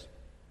say this.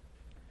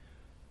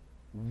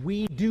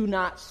 We do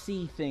not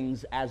see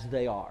things as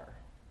they are,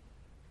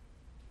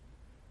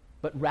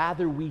 but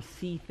rather we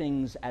see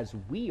things as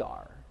we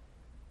are.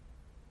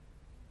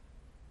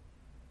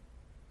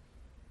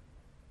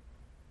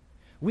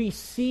 We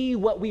see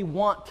what we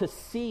want to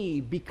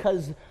see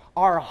because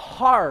our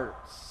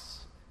hearts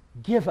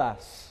give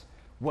us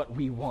what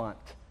we want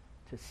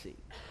to see.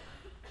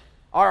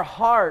 Our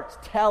hearts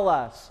tell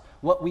us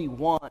what we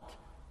want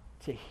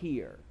to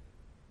hear.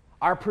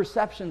 Our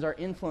perceptions are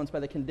influenced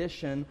by the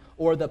condition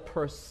or the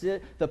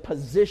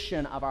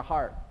position of our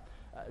heart.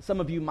 Some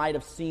of you might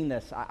have seen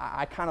this.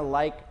 I kind of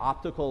like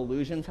optical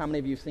illusions. How many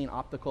of you have seen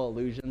optical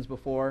illusions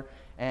before?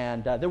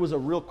 And there was a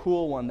real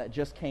cool one that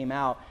just came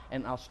out,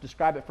 and I'll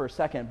describe it for a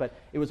second, but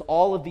it was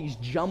all of these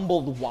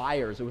jumbled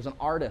wires. It was an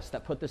artist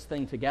that put this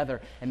thing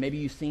together, and maybe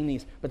you've seen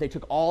these, but they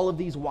took all of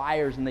these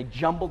wires and they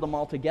jumbled them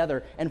all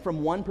together, and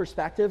from one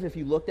perspective, if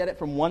you looked at it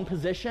from one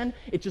position,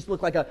 it just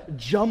looked like a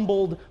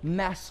jumbled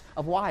mess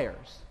of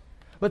wires.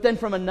 But then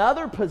from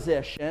another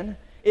position,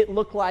 it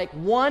looked like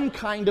one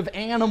kind of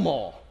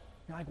animal.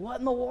 You're like, what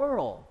in the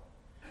world?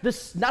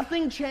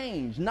 Nothing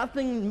changed.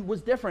 Nothing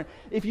was different.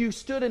 If you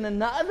stood in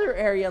another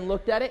area and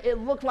looked at it, it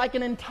looked like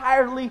an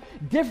entirely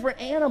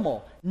different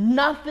animal.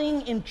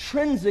 Nothing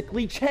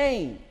intrinsically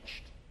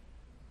changed.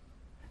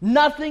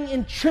 Nothing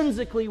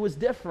intrinsically was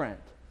different.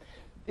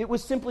 It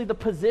was simply the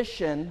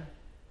position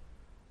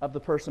of the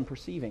person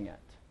perceiving it.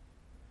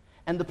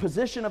 And the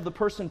position of the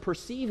person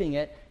perceiving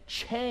it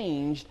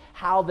changed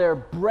how their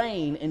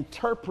brain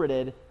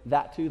interpreted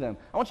that to them.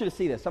 I want you to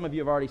see this. Some of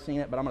you have already seen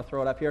it, but I'm going to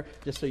throw it up here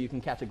just so you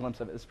can catch a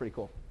glimpse of it. It's pretty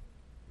cool.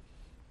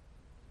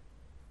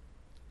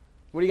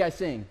 What are you guys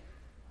seeing?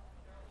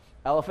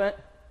 Elephant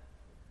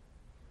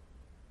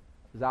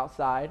is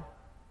outside.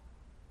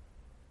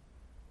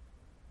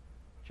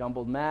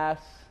 Jumbled mess.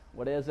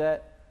 What is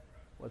it?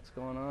 What's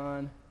going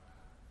on?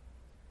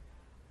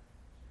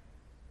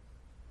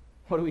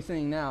 What are we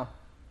seeing now?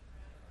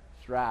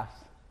 Giraffes.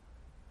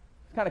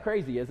 It's kind of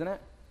crazy, isn't it?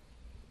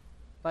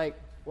 Like,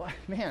 what,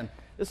 man,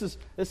 this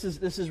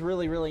is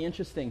really, really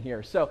interesting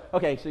here. So,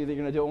 okay, so you're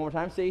going to do it one more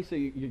time. See, so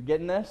you're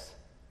getting this.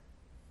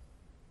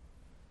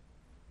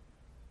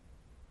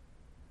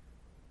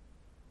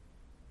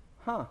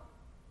 Huh.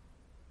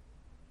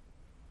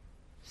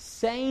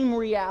 Same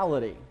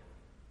reality.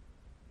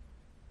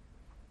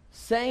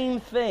 Same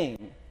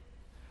thing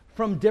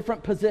from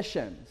different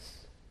positions,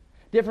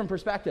 different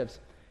perspectives.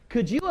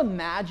 Could you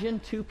imagine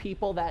two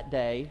people that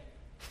day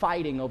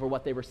fighting over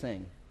what they were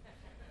seeing?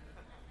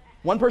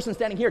 One person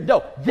standing here,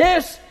 no,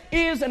 this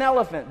is an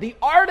elephant. The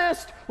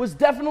artist was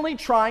definitely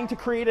trying to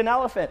create an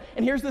elephant.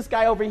 And here's this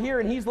guy over here,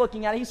 and he's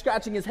looking at it, he's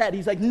scratching his head.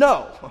 He's like,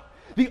 no.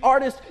 The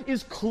artist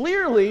is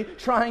clearly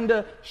trying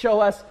to show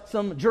us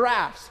some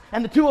giraffes,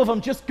 and the two of them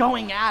just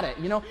going at it,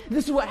 you know?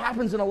 This is what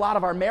happens in a lot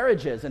of our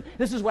marriages, and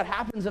this is what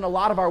happens in a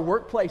lot of our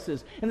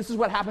workplaces, and this is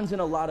what happens in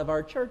a lot of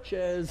our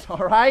churches, all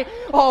right?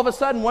 All of a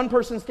sudden, one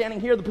person standing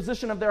here, the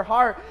position of their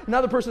heart,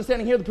 another person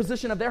standing here, the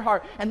position of their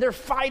heart, and they're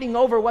fighting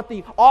over what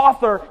the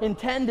author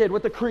intended,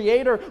 what the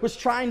creator was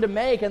trying to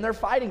make, and they're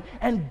fighting,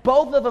 and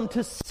both of them,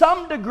 to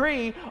some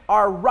degree,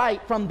 are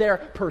right from their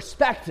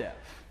perspective.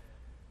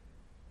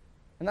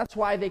 And that's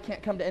why they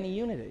can't come to any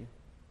unity.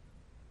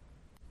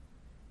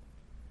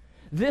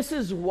 This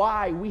is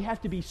why we have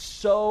to be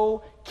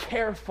so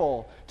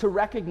careful to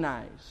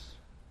recognize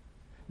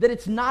that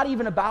it's not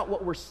even about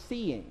what we're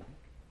seeing.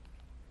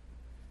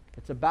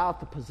 It's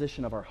about the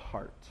position of our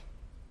heart.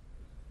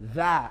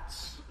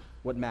 That's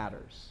what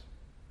matters.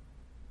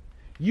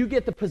 You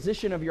get the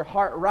position of your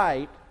heart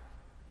right,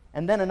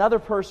 and then another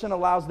person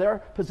allows their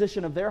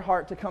position of their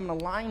heart to come in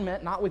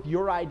alignment, not with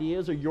your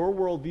ideas or your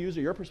worldviews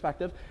or your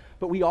perspective,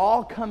 but we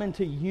all come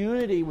into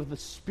unity with the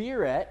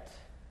Spirit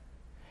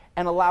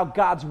and allow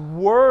God's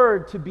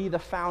Word to be the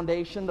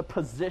foundation, the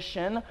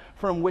position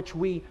from which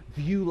we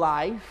view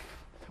life,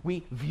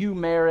 we view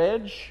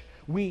marriage,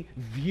 we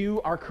view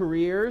our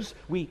careers,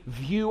 we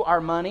view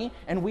our money,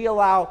 and we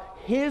allow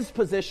His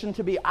position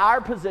to be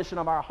our position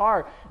of our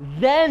heart.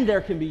 Then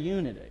there can be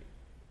unity.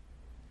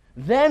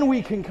 Then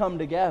we can come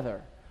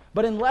together.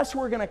 But unless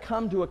we're going to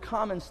come to a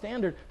common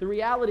standard, the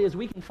reality is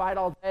we can fight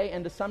all day,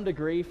 and to some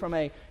degree, from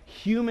a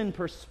human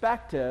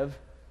perspective,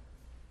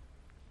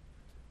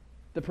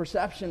 the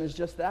perception is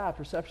just that.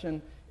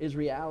 Perception is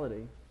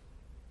reality.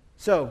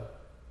 So,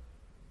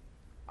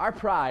 our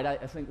pride, I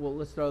think, well,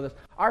 let's throw this.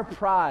 Our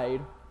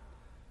pride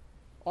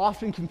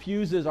often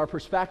confuses our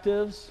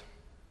perspectives,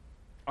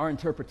 our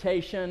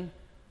interpretation,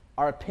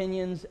 our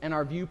opinions, and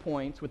our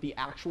viewpoints with the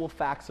actual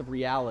facts of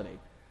reality.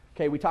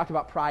 Okay, we talked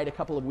about pride a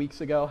couple of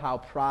weeks ago, how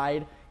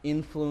pride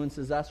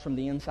influences us from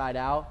the inside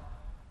out.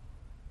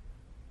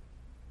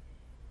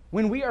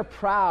 When we are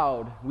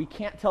proud, we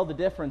can't tell the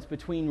difference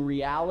between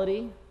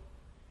reality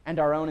and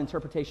our own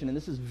interpretation, and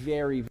this is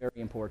very, very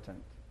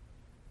important.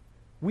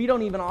 We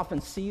don't even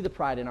often see the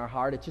pride in our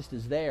heart, it just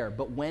is there.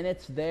 But when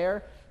it's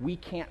there, we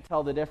can't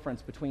tell the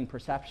difference between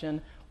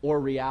perception or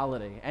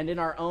reality. And in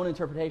our own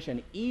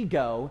interpretation,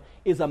 ego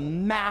is a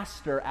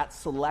master at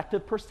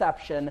selective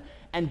perception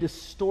and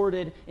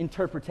distorted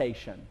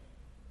interpretation.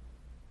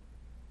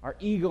 Our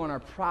ego and our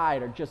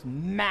pride are just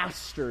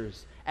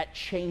masters at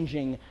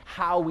changing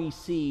how we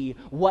see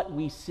what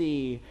we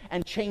see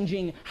and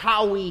changing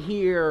how we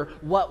hear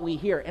what we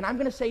hear. And I'm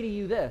going to say to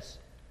you this.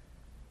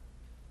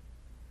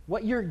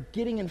 What you're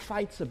getting in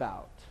fights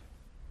about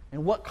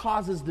and what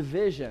causes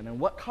division and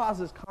what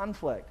causes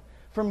conflict,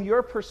 from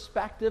your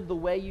perspective, the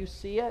way you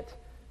see it,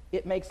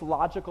 it makes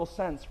logical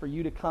sense for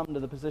you to come to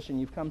the position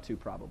you've come to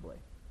probably.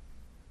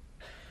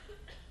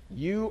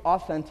 You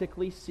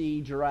authentically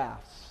see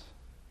giraffes.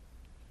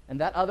 And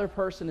that other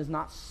person is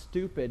not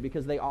stupid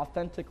because they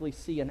authentically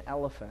see an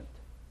elephant.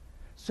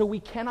 So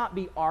we cannot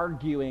be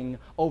arguing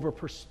over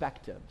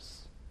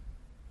perspectives.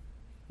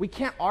 We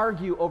can't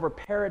argue over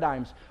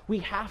paradigms. We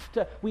have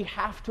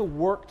to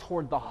work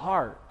toward the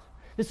heart.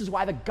 This is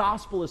why the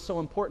gospel is so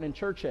important in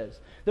churches.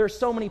 There are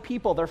so many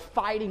people, they're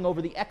fighting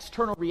over the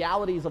external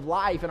realities of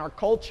life and our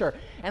culture.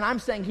 And I'm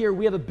saying here,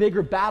 we have a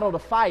bigger battle to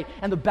fight.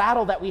 And the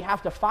battle that we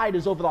have to fight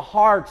is over the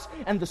hearts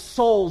and the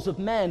souls of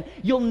men.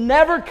 You'll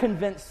never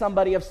convince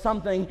somebody of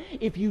something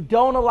if you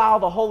don't allow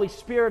the Holy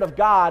Spirit of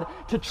God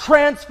to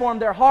transform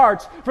their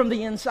hearts from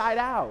the inside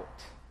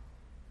out.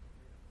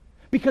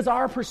 Because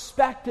our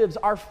perspectives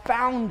are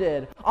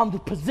founded on the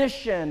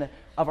position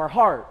of our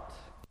heart.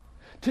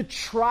 To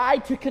try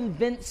to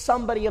convince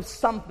somebody of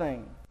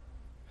something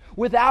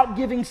without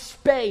giving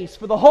space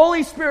for the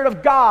Holy Spirit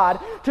of God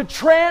to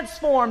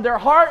transform their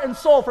heart and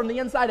soul from the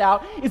inside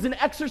out is an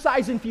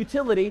exercise in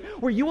futility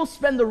where you will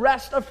spend the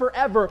rest of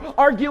forever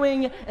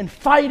arguing and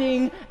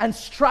fighting and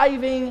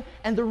striving.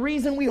 And the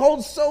reason we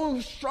hold so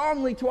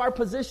strongly to our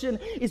position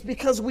is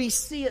because we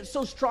see it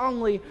so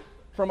strongly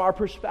from our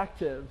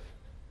perspective.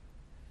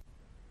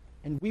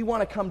 And we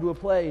want to come to a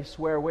place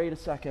where, wait a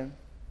second,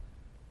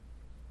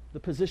 the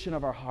position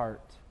of our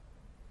heart.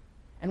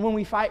 And when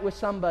we fight with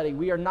somebody,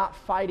 we are not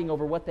fighting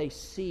over what they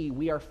see.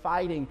 We are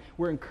fighting,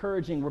 we're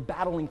encouraging, we're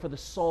battling for the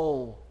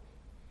soul,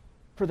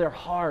 for their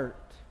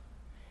heart.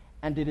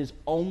 And it is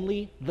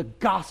only the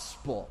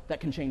gospel that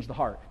can change the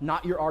heart,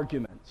 not your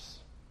arguments,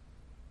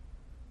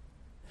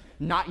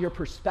 not your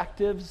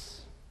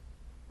perspectives,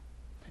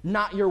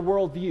 not your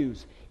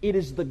worldviews. It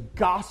is the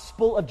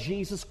gospel of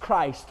Jesus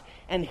Christ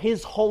and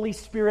His Holy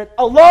Spirit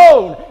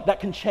alone that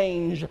can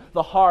change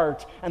the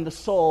heart and the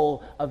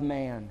soul of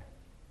man.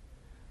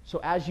 So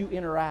as you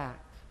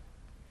interact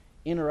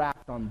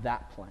on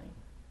that plane.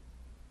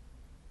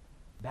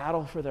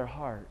 Battle for their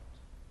heart.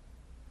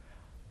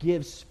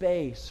 Give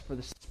space for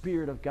the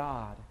Spirit of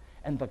God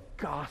and the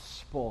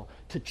gospel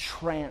to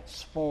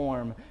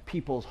transform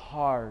people's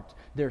heart,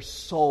 their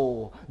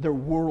soul, their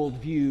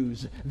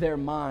worldviews, their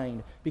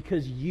mind,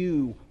 because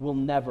you will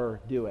never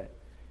do it.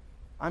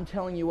 I'm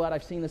telling you what,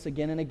 I've seen this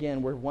again and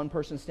again, where one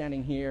person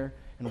standing here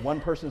and one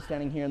person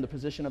standing here in the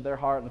position of their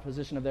heart and the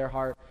position of their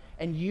heart,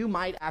 and you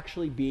might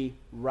actually be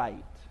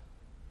right.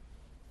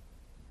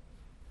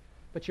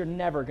 But you're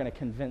never going to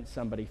convince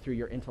somebody through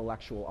your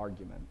intellectual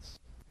arguments.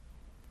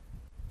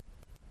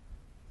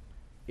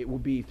 It will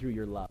be through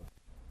your love.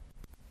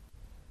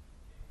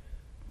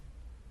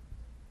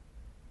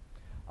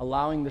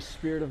 Allowing the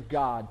Spirit of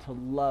God to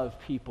love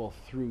people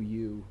through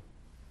you.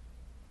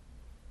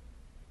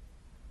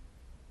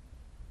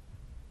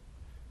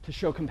 To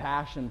show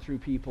compassion through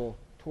people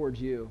towards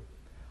you.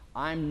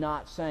 I'm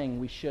not saying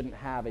we shouldn't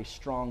have a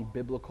strong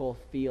biblical,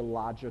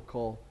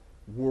 theological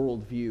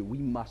worldview. We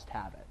must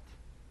have it.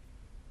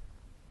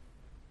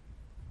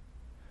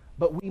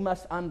 But we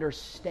must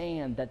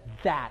understand that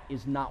that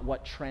is not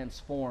what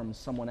transforms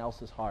someone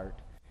else's heart.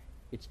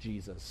 It's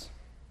Jesus.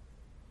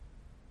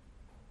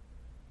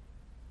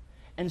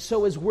 And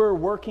so as we're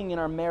working in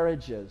our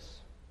marriages,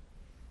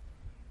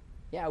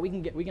 yeah,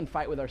 we can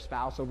fight with our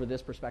spouse over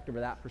this perspective or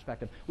that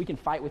perspective. We can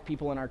fight with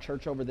people in our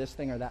church over this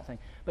thing or that thing.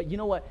 But you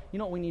know what? You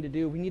know what we need to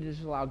do? We need to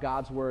just allow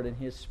God's Word and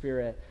His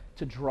Spirit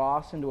to draw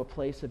us into a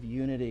place of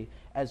unity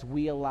as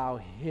we allow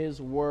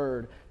His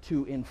Word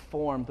to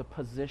inform the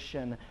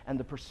position and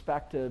the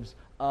perspectives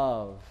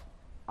of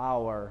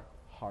our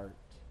heart.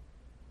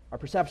 Our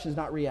perception is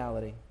not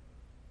reality.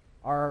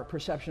 Our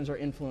perceptions are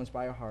influenced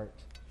by our heart.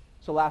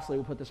 So lastly,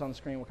 we'll put this on the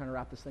screen. We'll kind of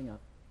wrap this thing up.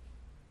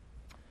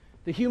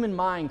 The human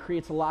mind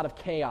creates a lot of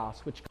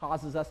chaos, which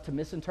causes us to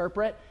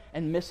misinterpret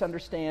and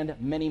misunderstand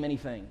many, many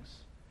things.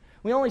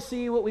 We only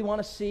see what we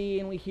want to see,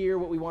 and we hear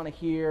what we want to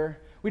hear.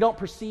 We don't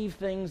perceive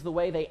things the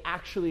way they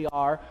actually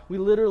are. We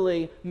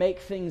literally make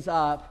things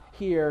up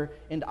here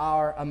in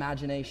our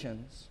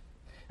imaginations.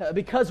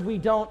 Because we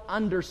don't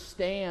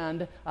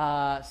understand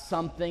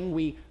something,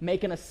 we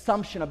make an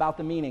assumption about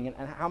the meaning.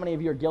 And how many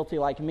of you are guilty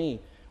like me?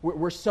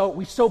 We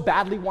so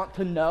badly want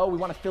to know, we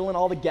want to fill in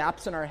all the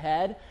gaps in our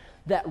head,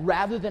 that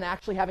rather than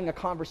actually having a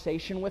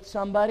conversation with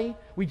somebody,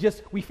 we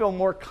feel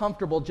more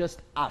comfortable just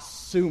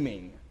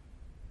assuming.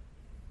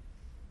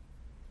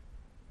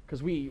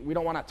 Because we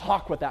don't want to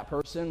talk with that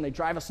person. They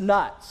drive us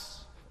nuts.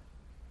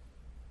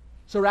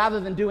 So rather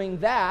than doing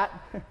that,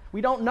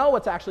 we don't know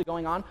what's actually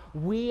going on.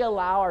 We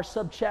allow our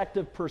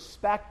subjective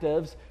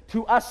perspectives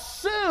to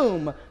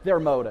assume their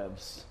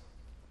motives.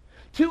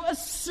 To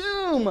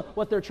assume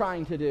what they're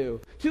trying to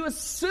do. To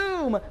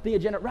assume the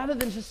agenda, rather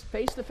than just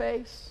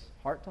face-to-face,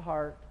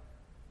 heart-to-heart,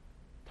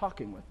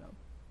 talking with them.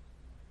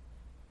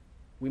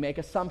 We make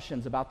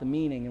assumptions about the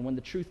meaning, and when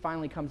the truth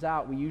finally comes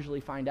out, we usually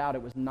find out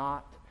it was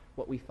not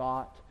what we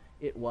thought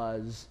it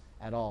was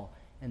at all.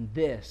 And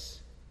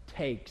this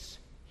takes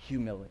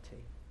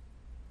humility.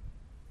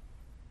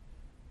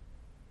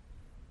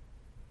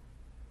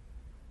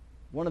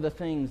 One of the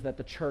things that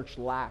the church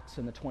lacks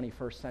in the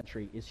 21st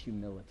century is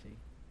humility.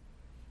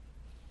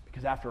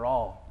 Because after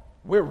all,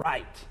 we're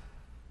right.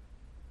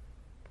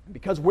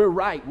 Because we're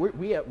right,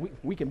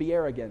 we can be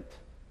arrogant.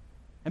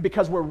 And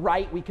because we're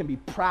right, we can be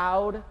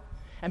proud.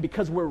 And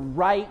because we're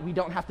right, we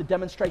don't have to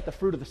demonstrate the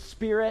fruit of the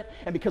Spirit.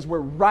 And because we're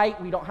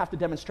right, we don't have to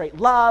demonstrate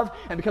love.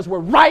 And because we're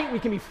right, we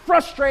can be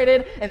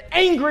frustrated and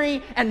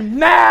angry and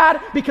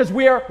mad because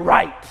we're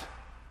right.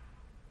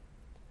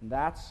 And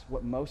that's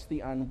what most of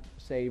the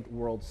unsaved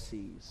world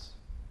sees.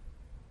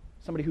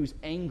 Somebody who's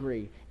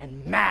angry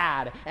and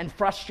mad and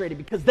frustrated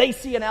because they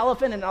see an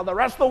elephant and now the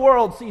rest of the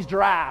world sees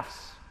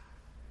giraffes.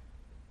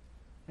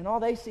 And all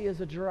they see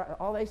is a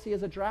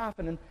giraffe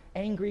and an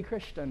angry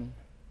Christian,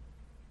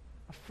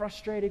 a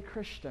frustrated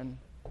Christian.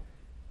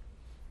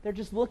 They're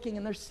just looking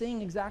and they're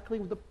seeing exactly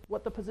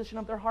what the position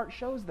of their heart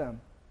shows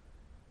them.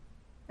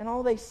 And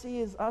all they see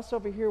is us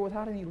over here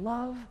without any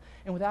love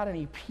and without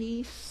any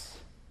peace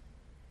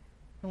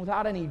and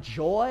without any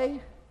joy.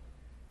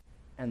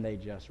 And they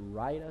just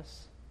write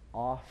us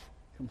off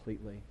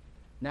completely.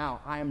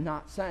 Now, I am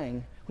not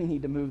saying we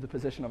need to move the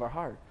position of our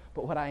heart.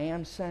 But what I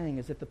am saying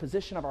is if the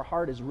position of our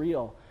heart is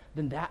real,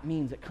 then that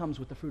means it comes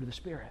with the fruit of the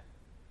Spirit.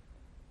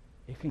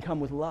 It can come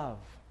with love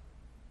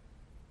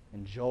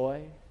and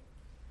joy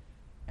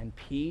and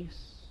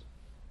peace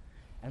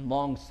and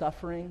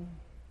long-suffering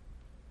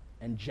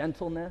and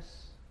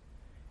gentleness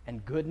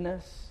and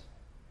goodness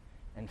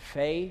and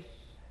faith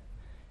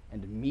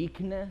and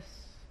meekness.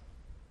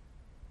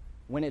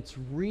 When it's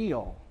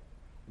real,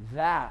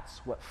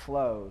 that's what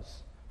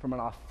flows from an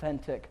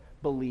authentic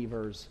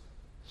believer's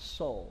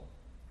soul.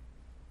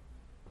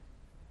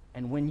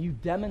 And when you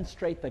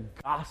demonstrate the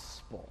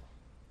gospel,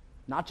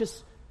 not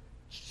just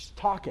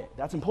talk it,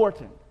 that's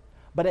important,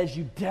 but as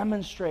you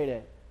demonstrate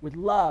it with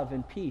love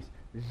and peace,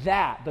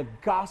 that, the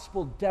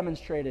gospel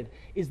demonstrated,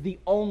 is the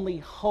only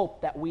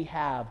hope that we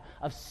have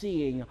of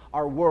seeing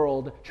our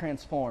world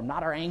transform.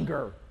 Not our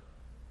anger,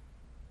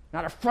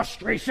 not our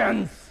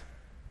frustrations,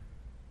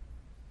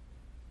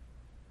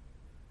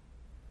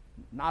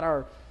 not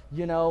our,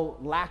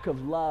 lack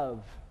of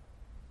love.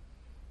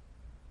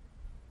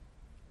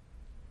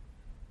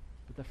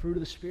 But the fruit of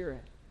the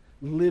Spirit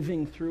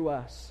living through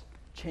us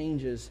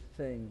changes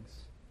things.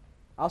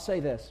 I'll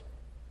say this.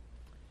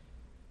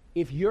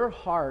 If your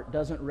heart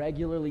doesn't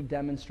regularly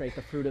demonstrate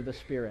the fruit of the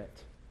Spirit,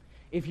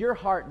 if your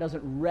heart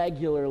doesn't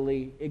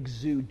regularly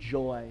exude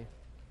joy,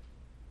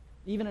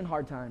 even in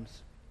hard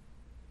times,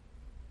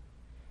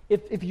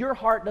 if your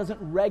heart doesn't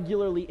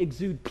regularly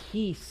exude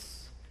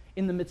peace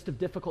in the midst of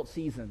difficult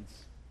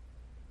seasons,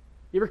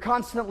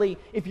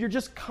 if you're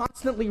just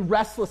constantly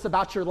restless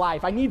about your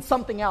life, I need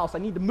something else, I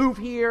need to move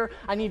here,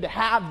 I need to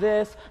have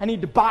this, I need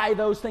to buy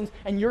those things,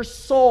 and your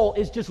soul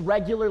is just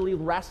regularly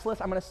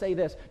restless, I'm going to say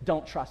this,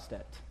 don't trust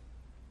it.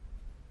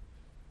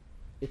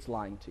 It's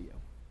lying to you.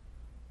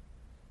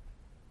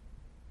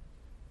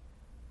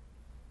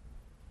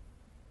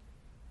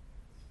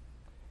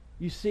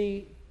 You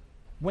see,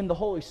 when the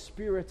Holy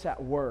Spirit's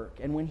at work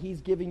and when He's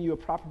giving you a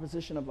proper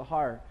position of the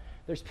heart,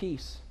 there's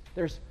peace.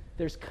 There's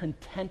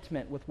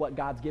contentment with what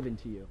God's given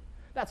to you.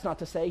 That's not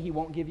to say He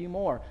won't give you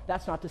more.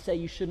 That's not to say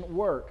you shouldn't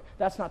work.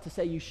 That's not to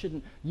say you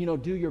shouldn't,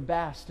 do your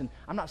best. And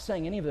I'm not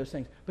saying any of those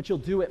things, but you'll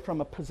do it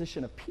from a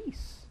position of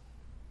peace.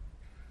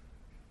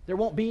 There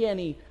won't be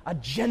any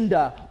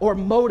agenda or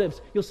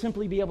motives. You'll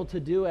simply be able to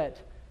do it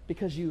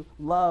because you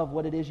love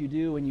what it is you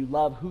do and you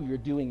love who you're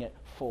doing it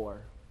for.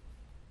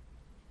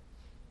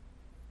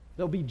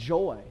 There'll be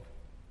joy.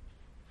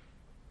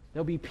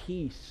 There'll be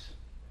peace.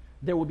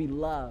 There will be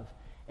love.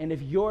 And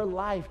if your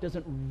life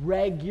doesn't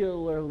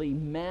regularly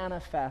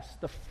manifest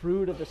the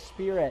fruit of the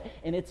Spirit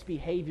in its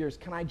behaviors,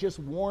 can I just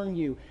warn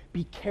you,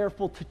 be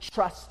careful to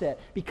trust it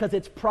because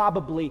it's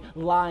probably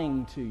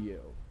lying to you.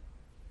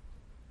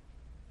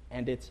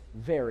 And it's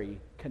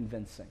very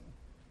convincing.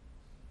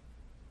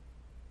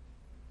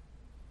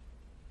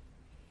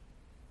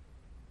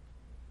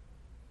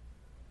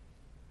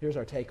 Here's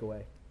our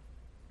takeaway.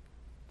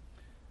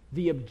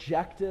 The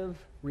objective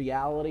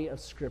reality of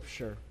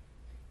Scripture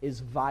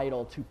is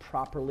vital to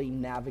properly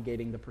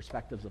navigating the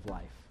perspectives of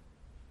life.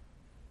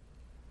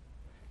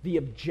 The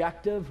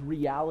objective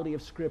reality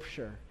of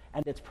Scripture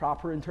and its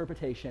proper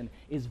interpretation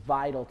is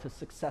vital to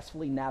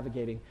successfully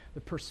navigating the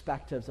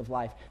perspectives of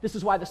life. This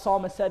is why the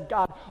psalmist said,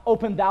 God,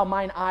 open thou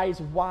mine eyes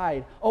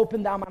wide.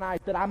 Open thou mine eyes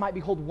that I might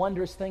behold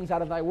wondrous things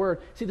out of thy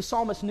word. See, the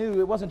psalmist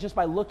knew it wasn't just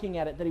by looking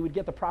at it that he would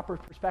get the proper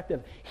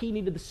perspective. He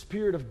needed the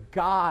Spirit of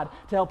God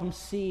to help him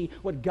see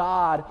what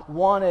God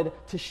wanted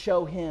to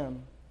show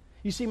him.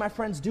 You see, my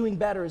friends, doing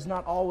better is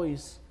not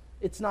always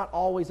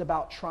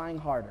about trying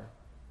harder.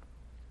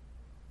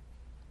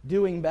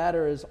 Doing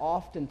better is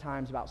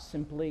oftentimes about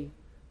simply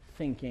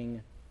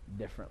thinking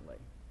differently.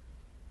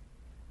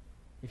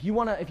 If you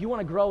want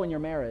to grow in your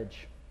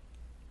marriage,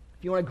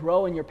 if you want to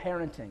grow in your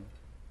parenting,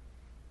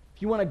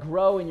 if you want to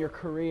grow in your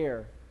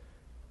career,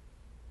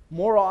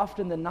 more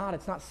often than not,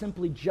 it's not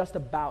simply just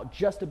about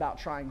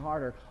trying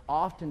harder.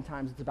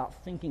 Oftentimes, it's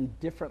about thinking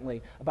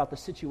differently about the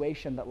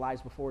situation that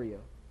lies before you.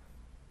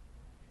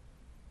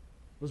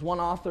 There was one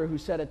author who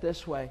said it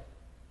this way: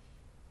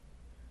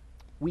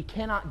 we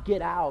cannot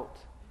get out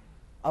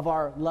of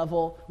our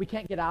level. We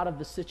can't get out of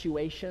the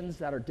situations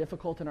that are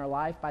difficult in our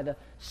life by the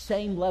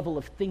same level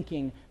of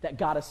thinking that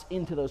got us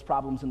into those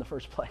problems in the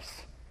first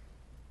place.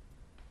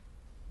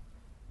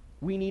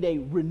 We need a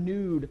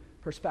renewed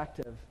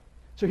perspective.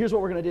 So here's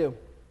what we're going to do.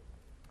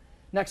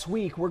 Next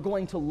week, we're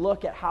going to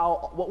look at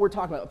how, what we're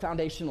talking about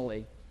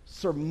foundationally,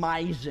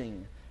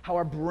 surmising, how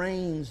our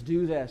brains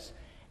do this,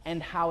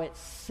 and how it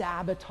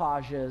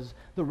sabotages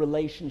the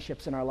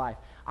relationships in our life.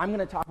 I'm going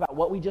to talk about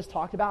what we just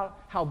talked about,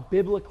 how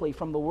biblically,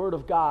 from the Word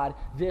of God,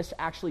 this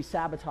actually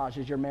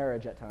sabotages your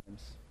marriage at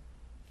times.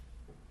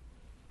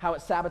 How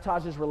it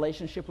sabotages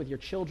relationship with your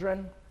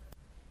children,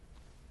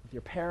 with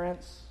your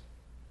parents,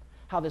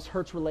 how this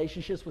hurts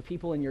relationships with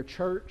people in your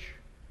church,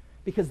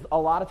 because a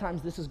lot of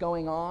times this is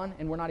going on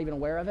and we're not even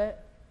aware of it,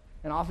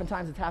 and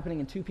oftentimes it's happening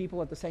in two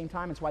people at the same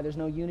time. It's why there's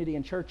no unity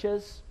in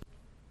churches.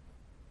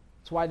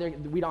 It's why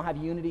we don't have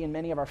unity in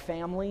many of our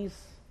families.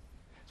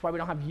 It's why we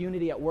don't have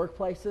unity at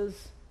workplaces,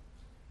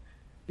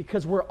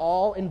 because we're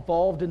all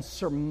involved in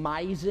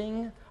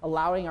surmising,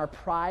 allowing our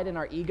pride and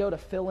our ego to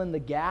fill in the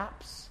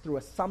gaps through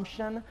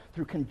assumption,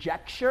 through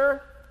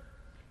conjecture,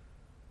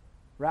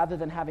 rather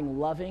than having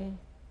loving,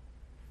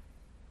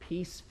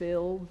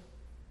 peace-filled,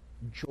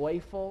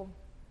 joyful,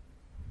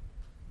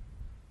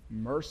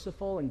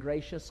 merciful, and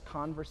gracious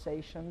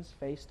conversations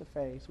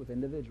face-to-face with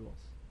individuals.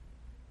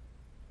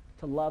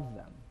 To love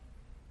them,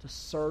 to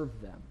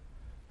serve them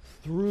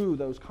through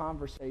those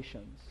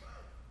conversations.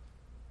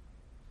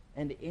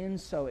 And in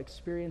so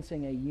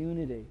experiencing a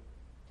unity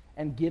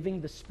and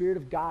giving the Spirit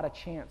of God a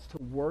chance to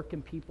work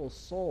in people's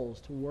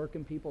souls, to work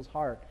in people's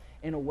heart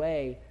in a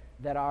way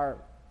that our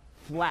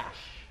flesh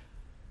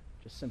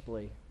just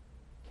simply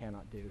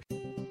cannot do.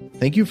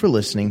 Thank you for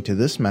listening to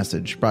this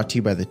message brought to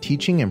you by the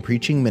teaching and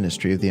preaching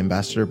ministry of the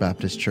Ambassador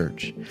Baptist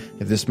Church.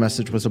 If this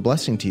message was a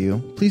blessing to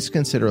you, please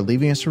consider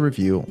leaving us a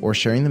review or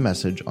sharing the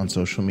message on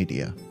social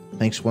media.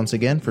 Thanks once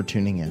again for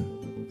tuning in.